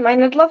in Joe's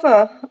mind. I'd love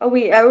a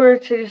wee hour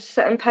to just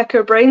sit and pick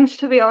her brains,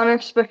 to be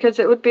honest, because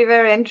it would be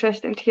very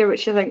interesting to hear what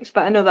she thinks,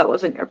 but I know that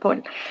wasn't your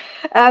point.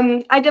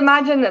 I'd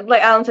imagine that,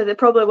 like Alan said, it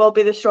probably will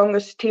be the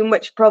strongest team,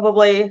 which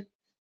probably,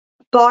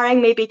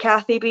 barring maybe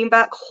Cathy being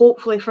back,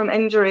 hopefully from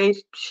injury,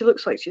 she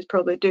looks like she's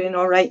probably doing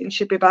all right and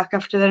should be back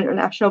after the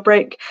international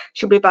break.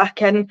 She'll be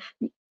back in.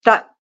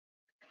 That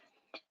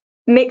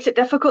makes it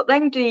difficult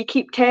then. Do you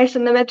keep Tess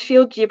in the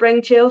midfield? Do you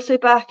bring Chelsea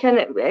back in?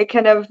 It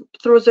kind of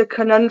throws a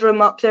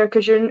conundrum up there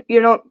because you're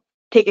not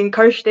taking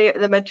Kirsty out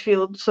of the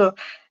midfield. So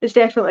it's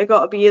definitely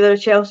got to be either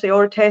Chelsea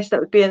or Tess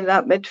that would be in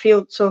that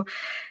midfield. So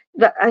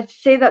I'd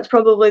say that's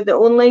probably the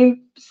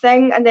only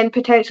thing. And then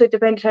potentially,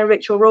 depending on how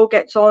Rachel Rowe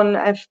gets on,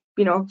 if,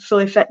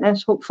 fully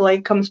fitness,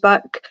 hopefully comes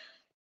back,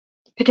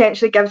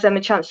 potentially gives them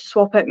a chance to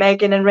swap out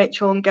Megan and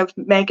Rachel and give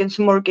Megan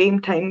some more game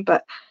time.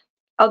 But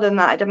other than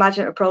that, I'd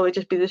imagine it would probably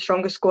just be the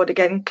strongest squad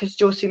again because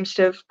Jo seems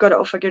to have got it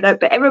all figured out.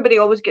 But everybody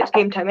always gets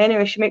game time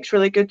anyway. She makes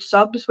really good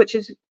subs, which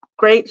is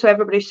great. So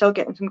everybody's still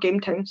getting some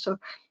game time. So it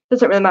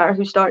doesn't really matter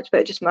who starts,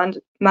 but it just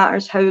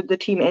matters how the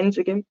team ends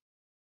the game.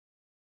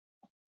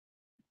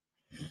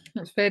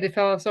 It's very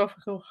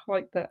philosophical. I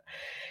like that.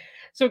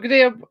 So,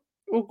 Graham,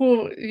 we'll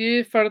go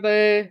you for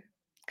the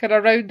kind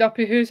of round up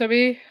of who's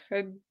away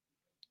and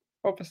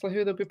obviously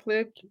who they'll be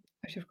playing,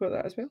 if you've got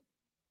that as well.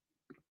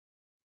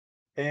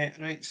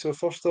 Right, so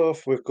first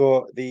off, we've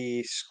got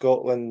the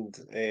Scotland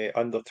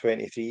under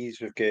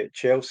 23s. We've got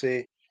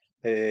Chelsea,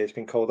 has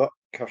been called up,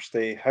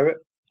 Kirsty Howitt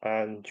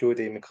and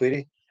Jodie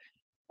McCleary.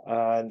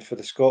 And for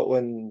the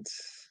Scotland,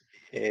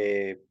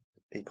 you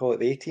call it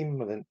the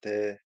A-team,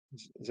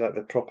 is that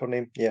the proper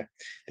name? Yeah,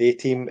 the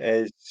A-team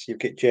is, you've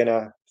got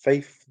Jenna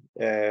Fife,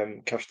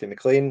 Kirsty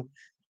McLean,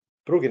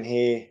 Brogan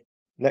Hay,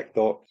 Nick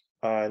Dock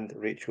and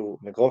Rachel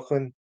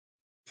McLaughlin.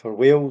 For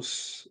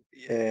Wales,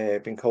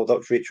 been called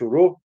up Rachel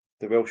Rowe,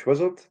 the Welsh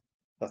Wizard.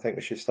 I think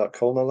we should start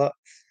calling her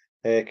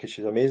that because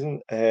she's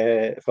amazing.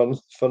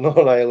 For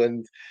Northern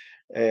Ireland,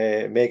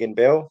 Megan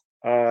Bell,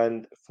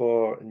 and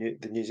for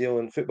the New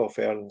Zealand Football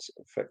Ferns,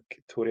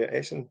 Victoria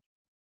Essen.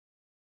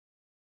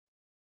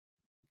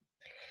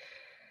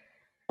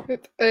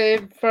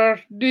 For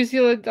New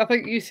Zealand, I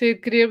think you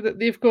said, Graham, that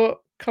they've got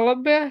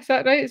Colombia. Is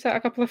that right? Is that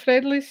a couple of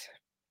friendlies?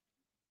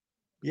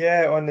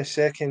 Yeah, on the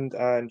 2nd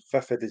and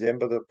 5th of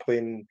December, they're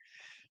playing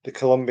the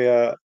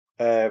Colombia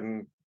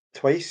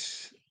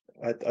twice.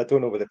 I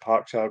don't know where the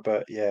parks are,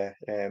 but yeah,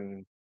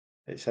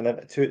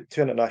 it's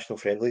two international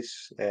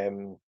friendlies.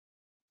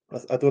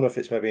 I don't know if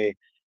it's maybe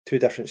two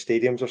different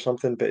stadiums or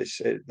something, but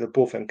they're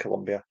both in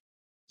Colombia.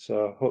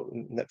 So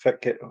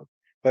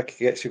Vic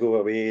gets to go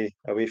away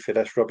for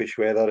this rubbish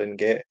weather and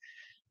get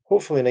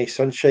hopefully nice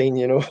sunshine,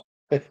 you know.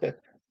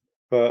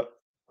 But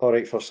all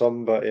right for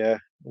some, but yeah,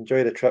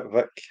 enjoy the trip,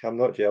 Vic. I'm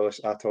not jealous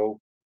at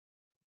all.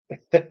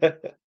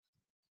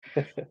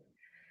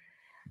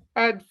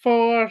 And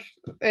for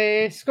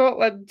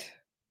Scotland,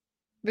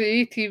 the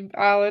A team,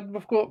 Alan,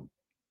 we've got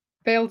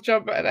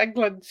Belgium and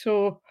England,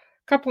 so a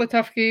couple of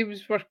tough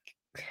games. I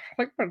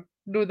think we're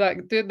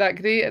not doing that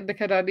great in the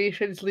kind of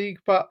Nations League,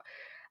 but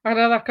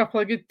another couple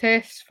of good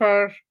tests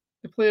for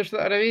the players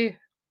that are away.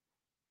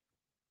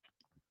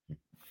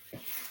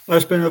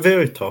 It's been a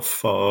very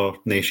tough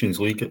Nations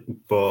League,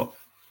 but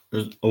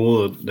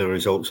although the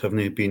results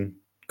haven't been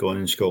gone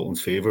in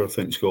Scotland's favour, I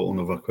think Scotland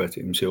have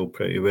acquitted themselves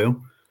pretty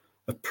well.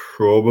 They're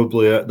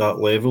probably at that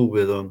level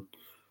where they're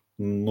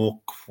not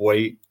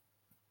quite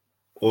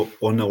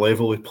on the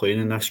level of playing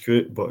in this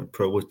group, but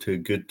probably too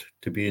good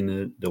to be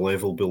in the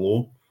level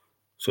below.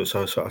 So it's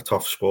a sort of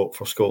tough spot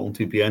for Scotland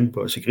to be in,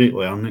 but it's a great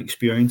learning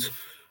experience.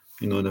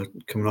 You know, they're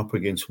coming up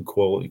against some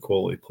quality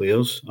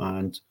players,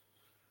 and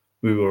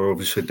we were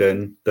obviously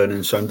down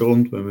in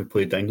Sunderland when we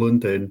played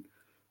England, and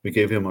we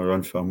gave them a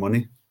run for our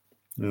money.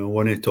 You know,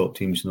 one of the top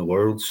teams in the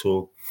world.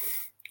 So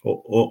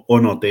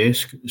on our day,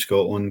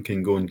 Scotland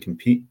can go and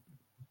compete.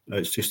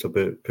 It's just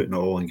about putting it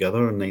all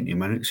together in 90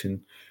 minutes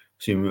and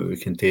seeing what we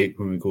can take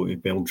when we go to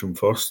Belgium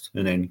first,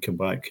 and then come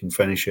back and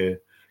finish a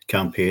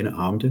campaign at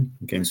Hampden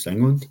against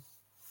England.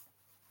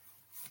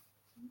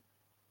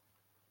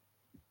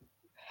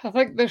 I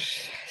think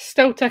there's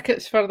still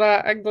tickets for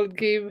that England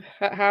game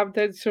at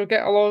Hampden, so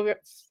get along.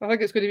 I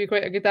think it's going to be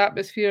quite a good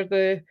atmosphere.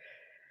 The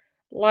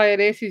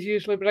Lionesses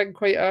usually bring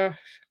quite a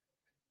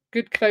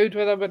good crowd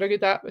with them and a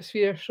good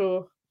atmosphere,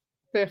 so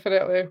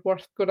definitely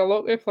worth going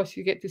along to. Plus,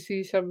 you get to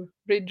see some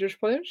Rangers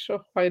players,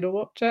 so why not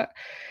watch it?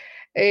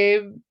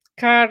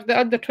 The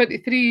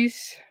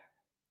under-23s,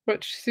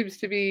 which seems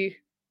to be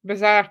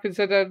bizarre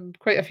considering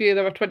quite a few of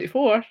them are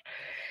 24,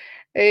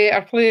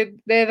 are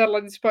playing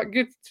Netherlands, but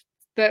good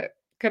that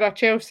kind of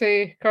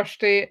Chelsea,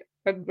 Kirsty,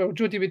 and well,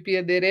 Jodie would be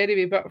in there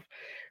anyway, but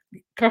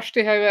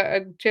Kirsty, Howitt,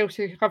 and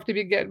Chelsea have to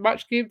be getting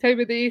much game time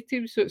in the A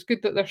team, so it's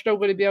good that they're still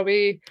going to be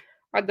away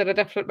under a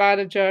different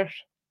manager,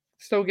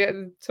 still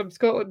getting some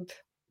Scotland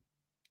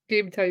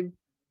game time.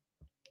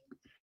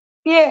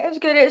 Yeah, it's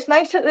good. It's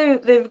nice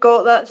that they've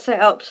got that set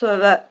up so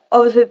that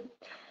obviously,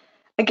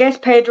 I guess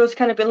Pedro's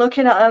kind of been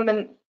looking at them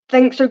and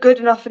thinks they're good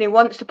enough and he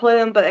wants to play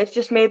them, but it's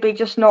just maybe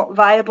just not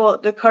viable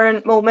at the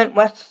current moment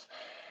with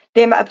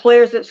the amount of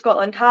players that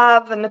Scotland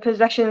have and the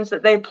positions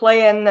that they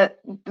play in, that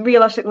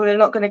realistically they're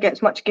not going to get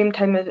as much game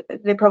time as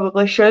they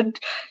probably should.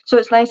 So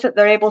it's nice that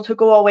they're able to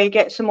go away,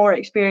 get some more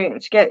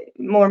experience, get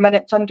more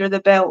minutes under the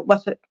belt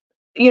with it.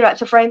 You know,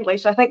 it's a friendly,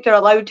 so I think they're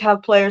allowed to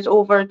have players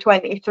over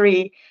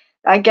 23.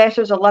 I guess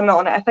there's a limit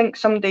on it. I think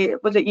somebody,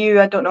 was it you?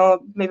 I don't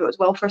know, maybe it was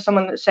Will, for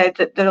someone that said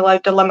that they're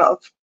allowed a limit of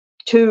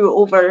 2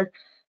 over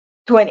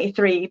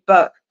 23,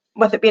 but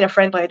with it being a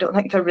friendly, I don't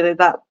think they're really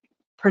that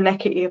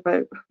pernickety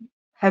about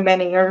how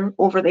many are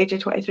over the age of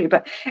 23,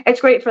 but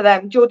it's great for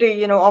them. Jodie,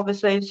 you know,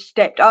 obviously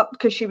stepped up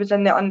because she was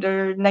in the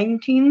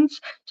under-19s,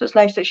 so it's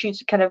nice that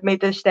she's kind of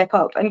made this step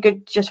up, and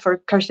good just for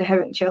Kirsty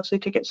Howitt and Chelsea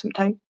to get some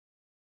time.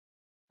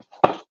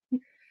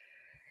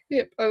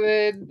 Yep, and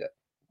then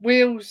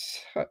Wales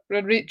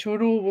and Rachel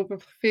Rowe will be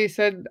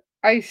facing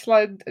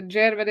Iceland and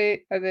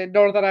Germany, and then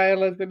Northern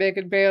Ireland with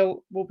Megan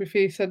Bell will be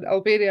facing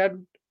Albania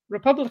and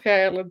Republic of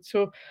Ireland.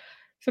 So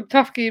some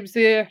tough games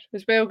there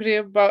as well,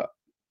 Graham, but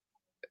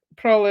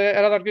probably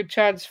another good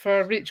chance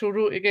for Rachel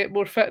Rowe to get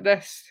more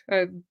fitness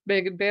and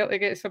Megan Bell to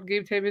get some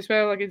game time as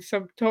well against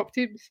some top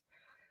teams.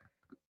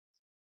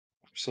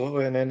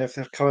 Absolutely, and then if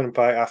they're coming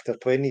back after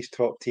playing these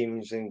top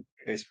teams, and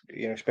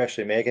you know,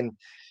 especially Megan,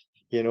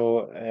 you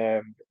know,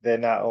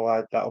 then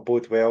that'll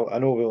bode well. I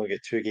know we only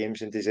get 2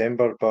 games in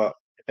December, but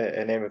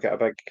and then we've got a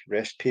big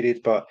rest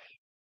period, but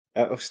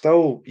you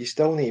still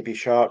need to be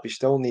sharp. You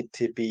still need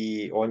to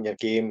be on your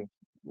game,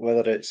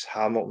 whether it's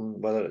Hamilton,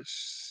 whether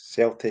it's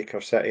Celtic or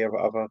City or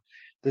whatever.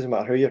 Doesn't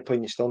matter who you're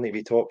playing, you still need to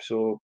be top.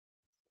 So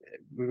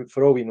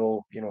for all we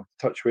know, you know,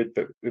 touch wood,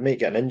 but we might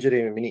get an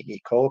injury and we need to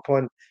call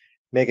upon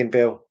Megan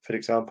Bell, for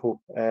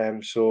example.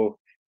 So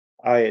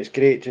it's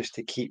great just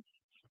to keep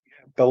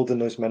building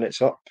those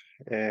minutes up,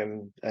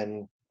 and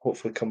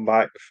hopefully come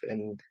back,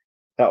 and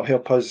that'll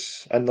help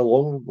us in the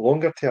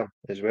longer term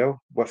as well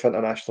with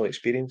international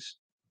experience.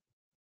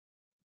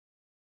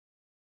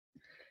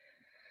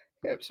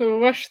 Yep, so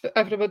we wish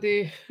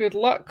everybody good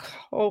luck,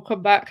 all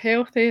come back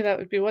healthy. That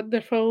would be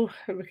wonderful,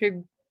 and we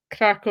can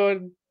crack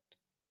on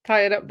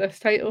tying up this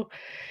title.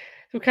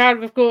 So,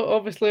 Karen, we've got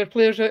obviously our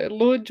players out on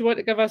loan. Do you want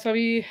to give us a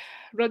wee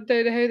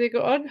rundown of how they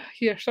got on?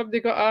 Here, somebody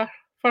got a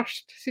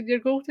first senior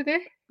goal today.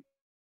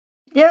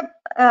 Yep.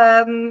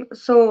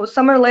 So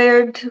Summer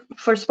Laird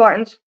for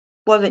Spartans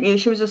wasn't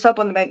used. She was a sub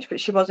on the bench, but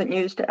she wasn't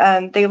used,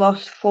 and they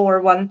lost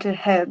 4-1 to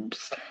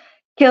Hibs.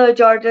 Kayla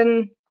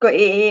Jordan got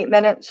 88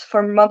 minutes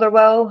for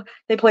Motherwell.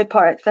 They played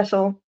Partick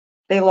Thistle.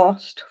 They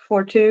lost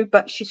 4-2,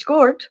 but she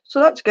scored, so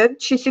that's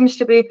good. She seems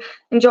to be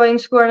enjoying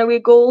scoring a wee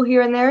goal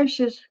here and there.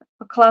 She's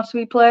a class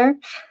wee player.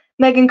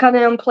 Megan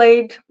Cunningham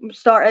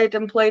started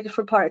and played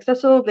for Partick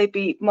Thistle. They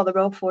beat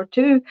Motherwell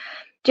 4-2.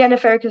 Jenna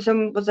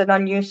Ferguson was an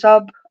unused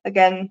sub.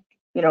 Again,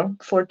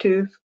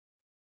 4-2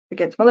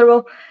 against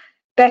Motherwell.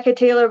 Becca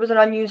Taylor was an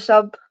unused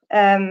sub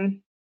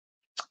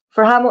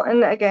for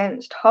Hamilton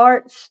against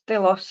Hearts. They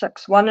lost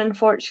 6-1,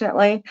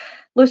 unfortunately.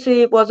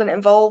 Lucy wasn't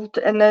involved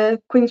in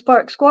the Queen's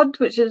Park squad,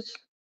 which is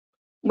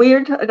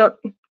weird. I don't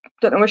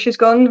know where she's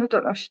gone. I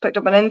don't know if she's picked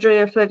up an injury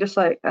or if they're just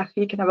like,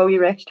 you can have a wee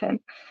rest time.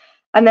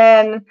 And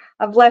then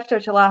I've left her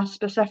to last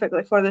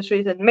specifically for this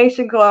reason.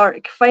 Mason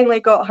Clark finally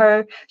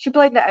got she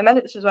played 90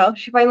 minutes as well.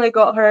 She finally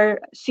got her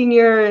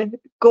senior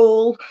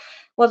goal.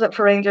 Wasn't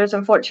for Rangers,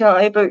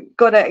 unfortunately, but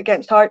got it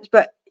against Hearts.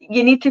 But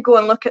you need to go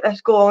and look at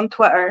this goal on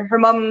Twitter. Her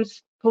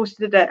mum's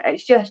posted it.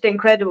 It's just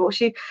incredible.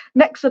 She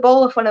nicks the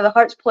ball off one of the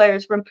Hearts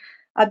players from,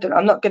 I don't know,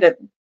 I'm not good at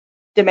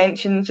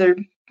dimensions or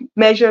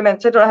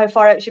measurements. I don't know how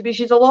far it should be.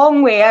 She's a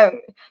long way out.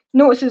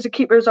 Notices the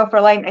keeper's off her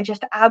line and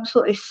just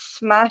absolutely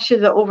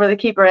smashes it over the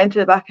keeper into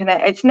the back of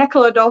net. It's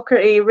Nicola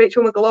Docherty,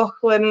 Rachel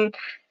McLaughlin,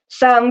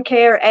 Sam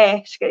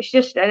Kerr-esque. It's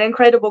just an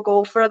incredible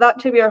goal. For that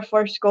to be her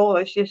first goal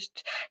is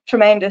just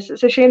tremendous.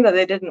 It's a shame that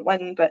they didn't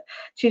win, but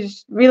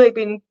she's really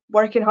been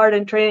working hard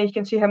in training. You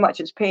can see how much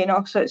it's paying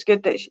off, so it's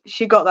good that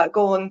she got that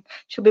goal and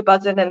she'll be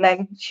buzzing, and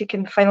then she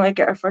can finally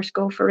get her first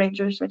goal for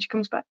Rangers when she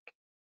comes back.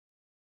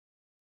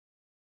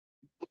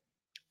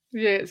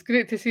 Yeah, it's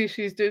great to see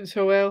she's doing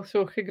so well.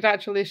 So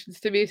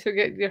congratulations to Mason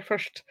getting your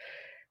first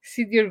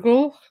senior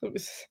goal. It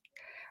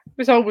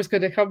was always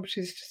going to come.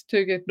 She's just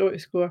too good not to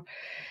score.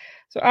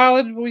 So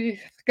Alan, will you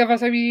give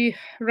us a wee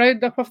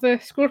roundup of the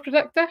score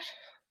predictor?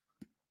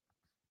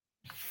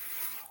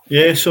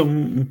 Yeah,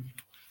 some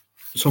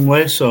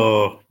less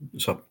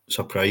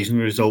surprising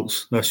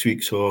results this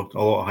week. So a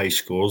lot of high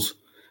scores.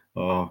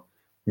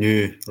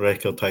 New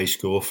record high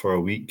score for a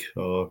week.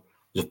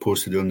 Was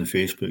posted on the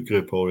Facebook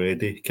group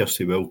already.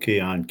 Kirsty Wilkie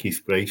and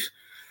Keith Bryce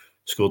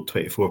scored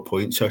 24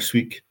 points this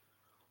week.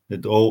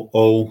 Had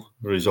all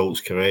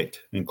results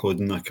correct,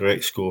 including a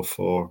correct score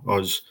for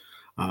us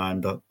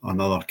and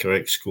another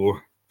correct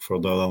score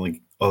for the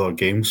other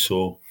games.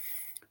 So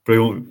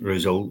brilliant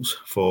results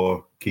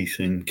for Keith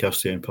and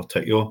Kirsty in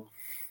particular.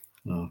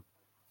 I'll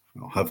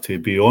have to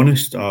be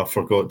honest, I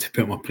forgot to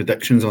put my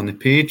predictions on the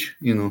page,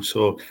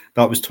 so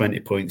that was 20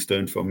 points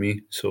down for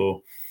me.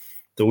 So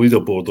the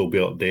leaderboard will be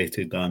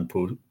updated and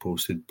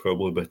posted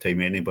probably by the time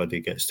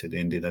anybody gets to the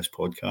end of this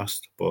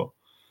podcast. But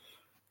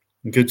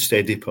good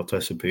steady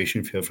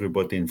participation for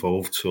everybody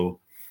involved.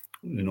 So,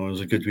 there's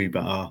a good wee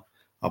bit of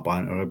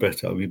banter,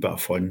 a wee bit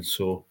of fun.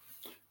 So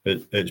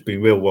it's been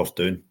well worth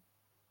doing.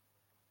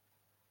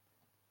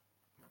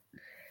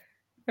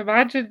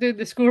 Imagine doing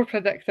the score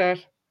predictor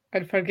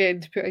and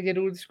forgetting to put in your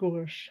own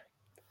scores.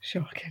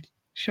 Shocking.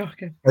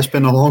 It's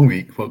been a long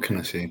week, what can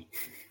I say?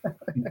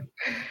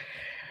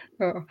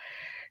 Oh.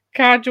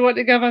 Kat, do you want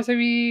to give us a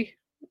wee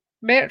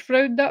merch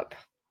roundup?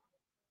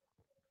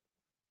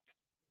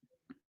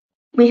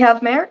 We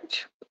have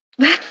merch.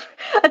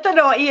 I don't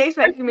know what you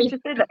expected me to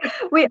say that.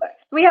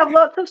 We have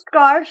lots of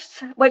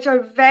scarves, which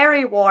are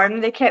very warm.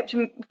 They kept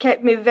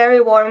me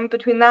very warm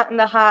between that and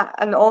the hat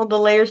and all the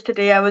layers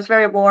today. I was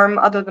very warm,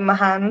 other than my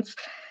hands.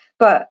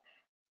 But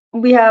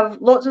we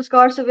have lots of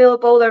scarves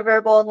available. They're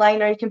available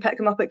online, or you can pick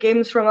them up at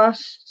games from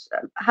us.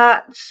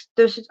 Hats,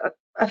 there's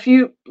a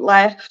few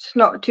left,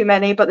 not too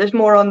many, but there's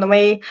more on the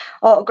way.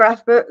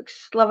 Autograph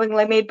books,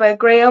 lovingly made by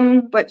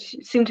Graham, which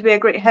seem to be a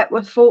great hit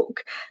with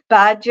folk.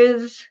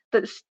 Badges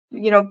that's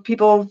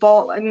people have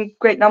bought in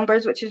great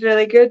numbers, which is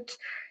really good.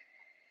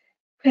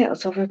 What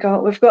else have we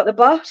got? We've got the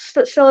bus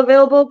that's still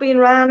available, being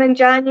ran in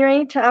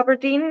January to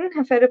Aberdeen.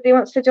 If anybody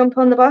wants to jump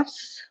on the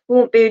bus,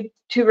 won't be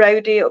too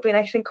rowdy. It'll be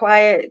nice and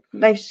quiet.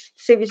 Nice,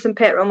 save you some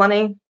petrol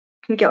money. You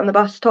can get on the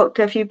bus, talk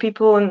to a few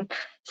people, and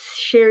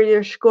share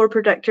your score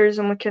predictors,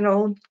 and we can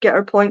all get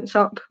our points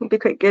up. It'll be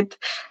quite good.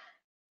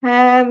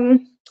 I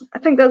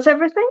think that's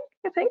everything.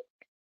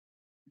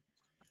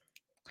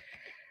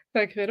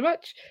 Thank you very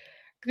much.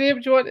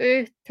 Graham, do you want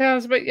to tell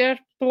us about your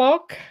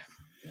blog?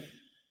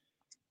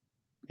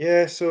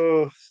 Yeah,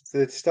 so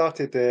they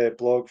started the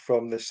blog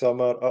from the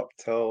summer up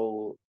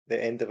till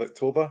the end of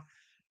October.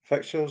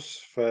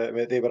 Fixtures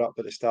they were up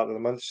at the start of the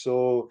month.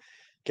 So,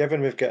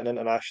 given we've got an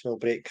international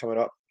break coming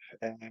up,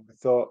 we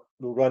thought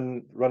we'll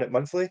run it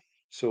monthly.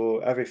 So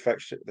every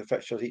the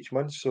fixtures each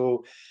month.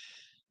 So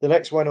the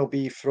next one will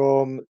be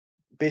from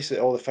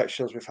basically all the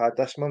fixtures we've had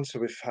this month. So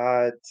we've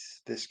had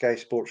the Sky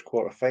Sports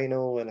quarter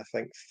final and I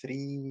think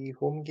three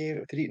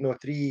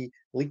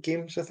league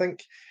games, I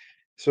think.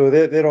 So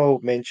they're all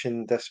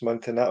mentioned this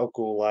month, and that'll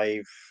go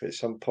live at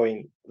some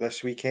point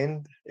this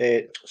weekend.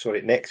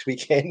 Next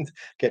weekend.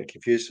 Getting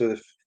confused. So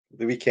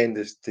the weekend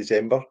is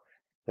December.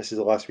 This is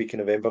the last week in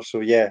November. So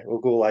yeah, we'll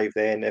go live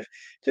then. If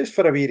just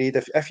for a wee read,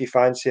 if you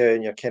fancy it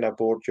and you're kind of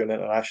bored during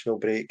international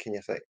break and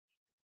you think,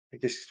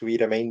 just a wee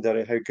reminder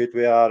of how good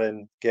we are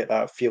and get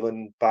that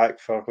feeling back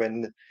for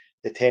when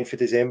the 10th of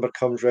December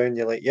comes round.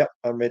 You're like, yep,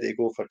 I'm ready to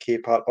go for K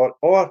Park.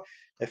 Or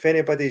if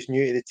anybody's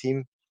new to the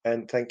team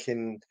and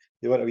thinking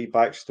they want a wee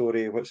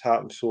backstory, what's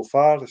happened so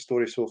far, the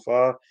story so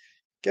far,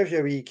 gives you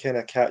a wee kind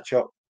of catch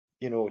up,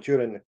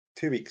 during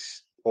 2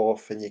 weeks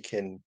off, and you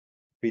can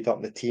read up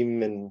on the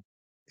team and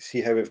see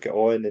how we've got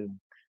on and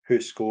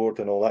who scored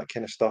and all that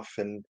kind of stuff.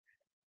 And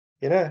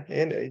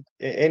any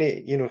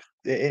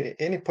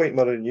point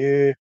whether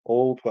new,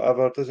 old,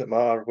 whatever, doesn't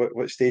matter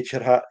what stage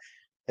you're at.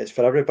 It's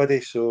for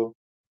everybody. So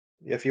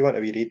if you want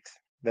to read,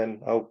 then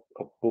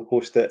we'll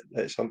post it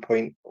at some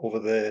point over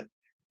the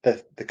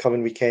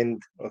coming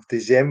weekend of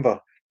December.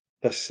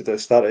 This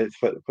started.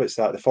 What's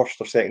that? The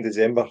 1st or 2nd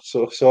December.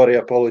 So sorry,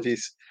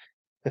 apologies.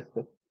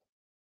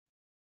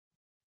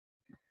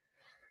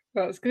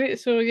 That's great.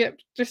 So, yep,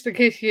 just in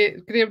case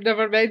Graham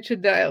never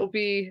mentioned that, it'll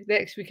be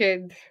next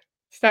weekend,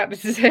 starting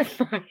of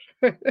December.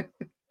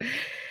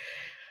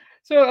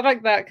 So I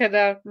think that kind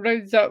of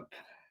rounds up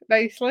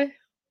nicely.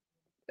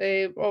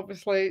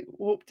 Obviously,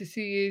 hope to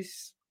see you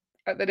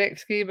at the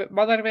next game at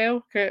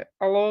Motherwell. Get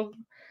along,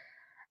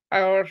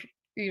 or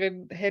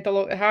even head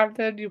along to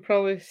Hampden. You'll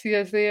probably see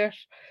us there.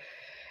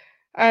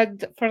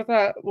 And for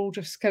that, we'll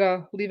just kind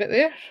of leave it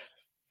there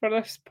for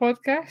this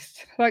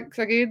podcast. Thanks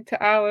again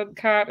to Alan,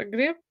 Kat, and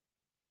Graham.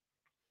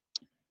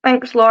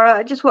 Thanks, Laura.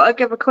 I just want to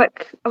give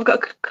I've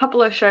got a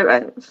couple of shout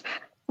outs.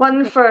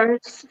 One for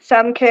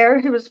Sam Kerr,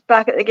 who was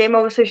back at the game.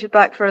 Obviously, she's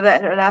back for the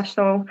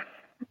international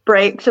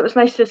break, so it was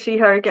nice to see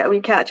her, get a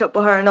wee catch up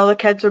with her, and all the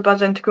kids were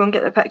buzzing to go and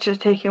get the pictures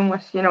taken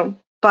with,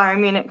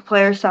 Bayern Munich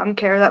player Sam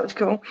Kerr. That was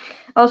cool.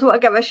 I also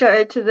want to give a shout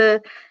out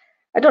to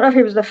I don't know if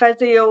he was the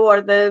physio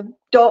or the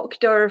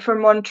doctor for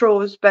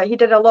Montrose, but he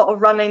did a lot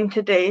of running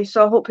today,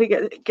 so I hope he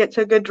gets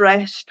a good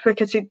rest,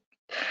 because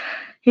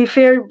he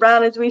fair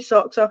ran his wee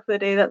socks off the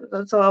day.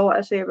 That's all I want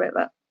to say about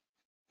that.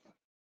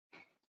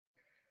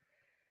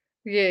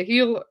 Yeah,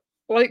 he'll,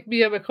 like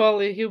me and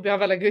Macaulay, he'll be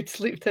having a good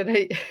sleep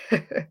tonight.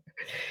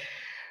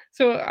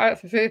 So, as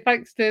I say,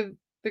 thanks to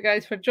the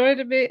guys for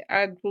joining me,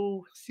 and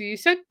we'll see you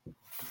soon.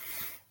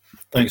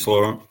 Thanks,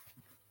 Laura.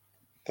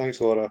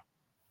 Thanks, Laura.